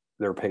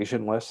their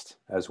patient list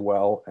as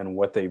well and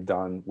what they've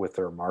done with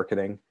their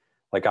marketing.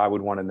 Like, I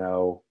would want to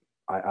know,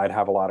 I'd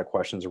have a lot of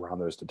questions around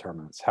those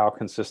determinants. How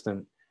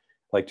consistent,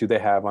 like, do they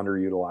have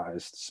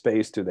underutilized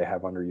space? Do they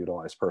have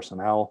underutilized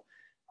personnel?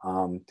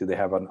 Do they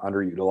have an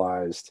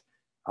underutilized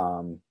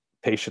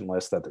patient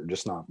list that they're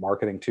just not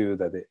marketing to?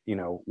 That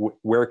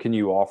where can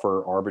you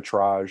offer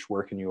arbitrage?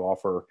 Where can you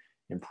offer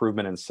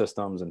improvement in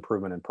systems,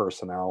 improvement in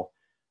personnel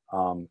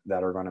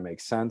that are going to make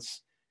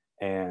sense,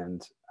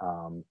 and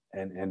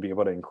be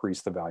able to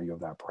increase the value of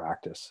that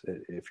practice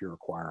if you're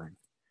acquiring.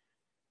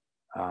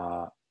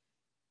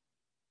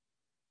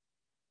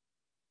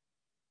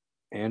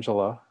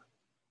 Angela,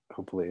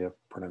 hopefully I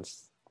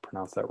pronounced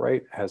that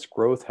right. Has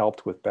growth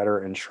helped with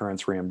better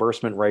insurance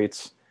reimbursement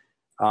rates?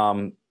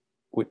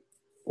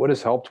 What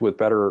has helped with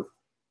better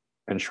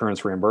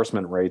insurance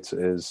reimbursement rates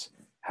is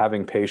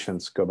having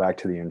patients go back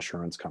to the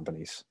insurance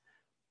companies.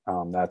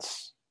 They're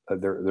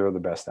the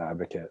best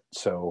advocate.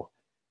 So,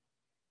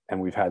 and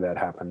we've had that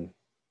happen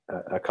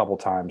a couple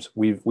times.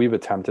 We've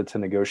attempted to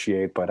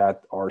negotiate, but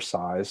at our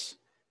size,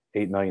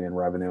 8 million in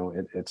revenue,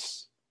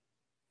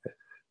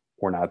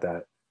 we're not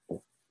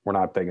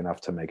big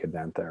enough to make a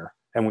dent there.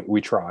 And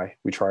we try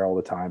all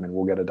the time, and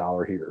we'll get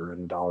 $1 here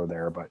and $1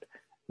 there, but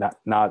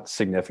not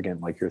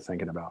significant like you're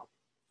thinking about.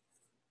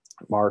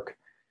 Mark,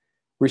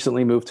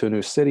 recently moved to a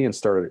new city and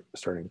starting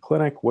a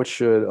clinic. What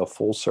should a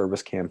full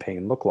service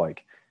campaign look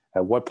like?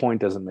 At what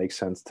point does it make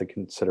sense to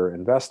consider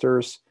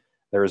investors?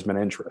 There has been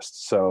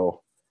interest.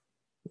 So,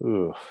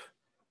 this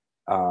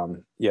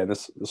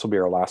will be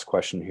our last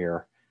question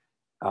here.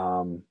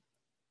 There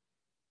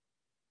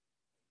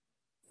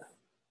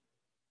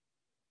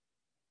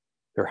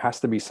has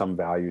to be some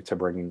value to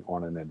bringing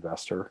on an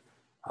investor.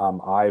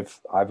 I've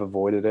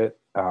avoided it.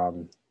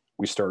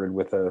 We started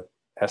with a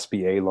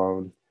SBA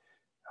loan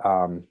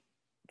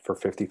for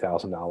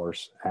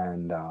 $50,000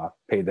 and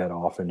paid that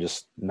off and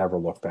just never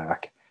looked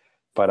back.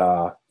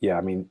 But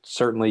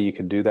certainly you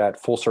can do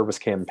that. Full service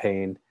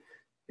campaign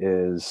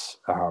is,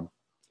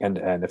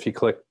 and if you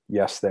click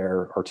yes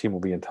there, our team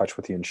will be in touch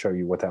with you and show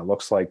you what that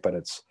looks like. But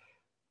it's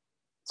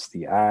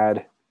the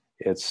ad,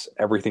 it's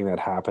everything that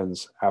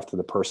happens after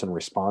the person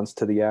responds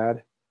to the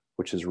ad,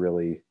 which is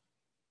really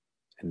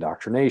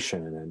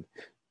indoctrination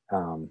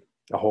and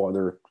a whole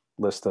other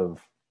list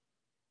of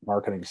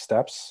marketing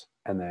steps.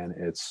 And then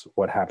it's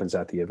what happens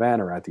at the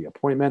event or at the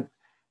appointment,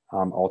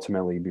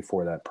 ultimately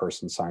before that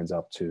person signs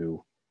up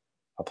to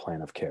a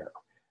plan of care.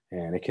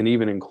 And it can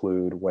even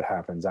include what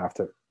happens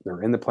after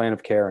they're in the plan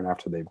of care and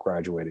after they've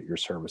graduated your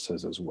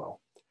services as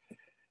well.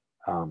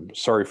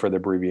 Sorry for the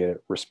abbreviated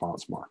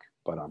response, Mark,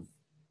 but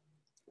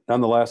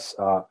nonetheless,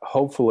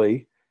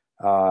 hopefully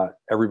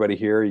everybody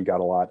here, you got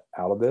a lot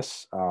out of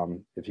this.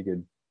 If you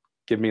could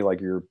give me like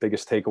your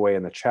biggest takeaway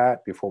in the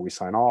chat before we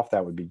sign off,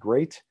 that would be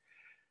great.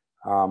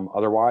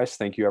 Otherwise,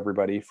 thank you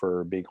everybody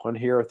for being on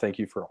here. Thank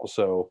you for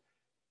also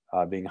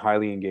being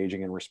highly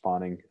engaging and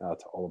responding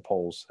to all the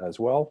polls as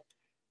well.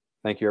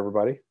 Thank you,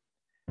 everybody.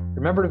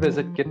 Remember to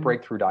visit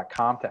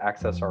getbreakthrough.com to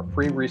access our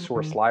free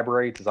resource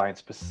library designed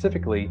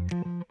specifically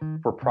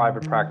for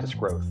private practice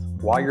growth.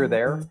 While you're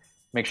there,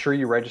 make sure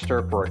you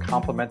register for a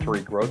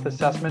complimentary growth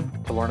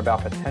assessment to learn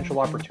about potential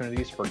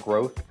opportunities for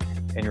growth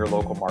in your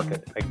local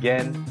market.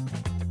 Again,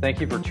 thank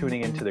you for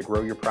tuning into the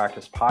Grow Your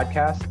Practice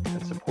podcast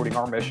and supporting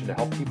our mission to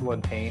help people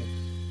in pain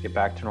get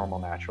back to normal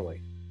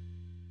naturally.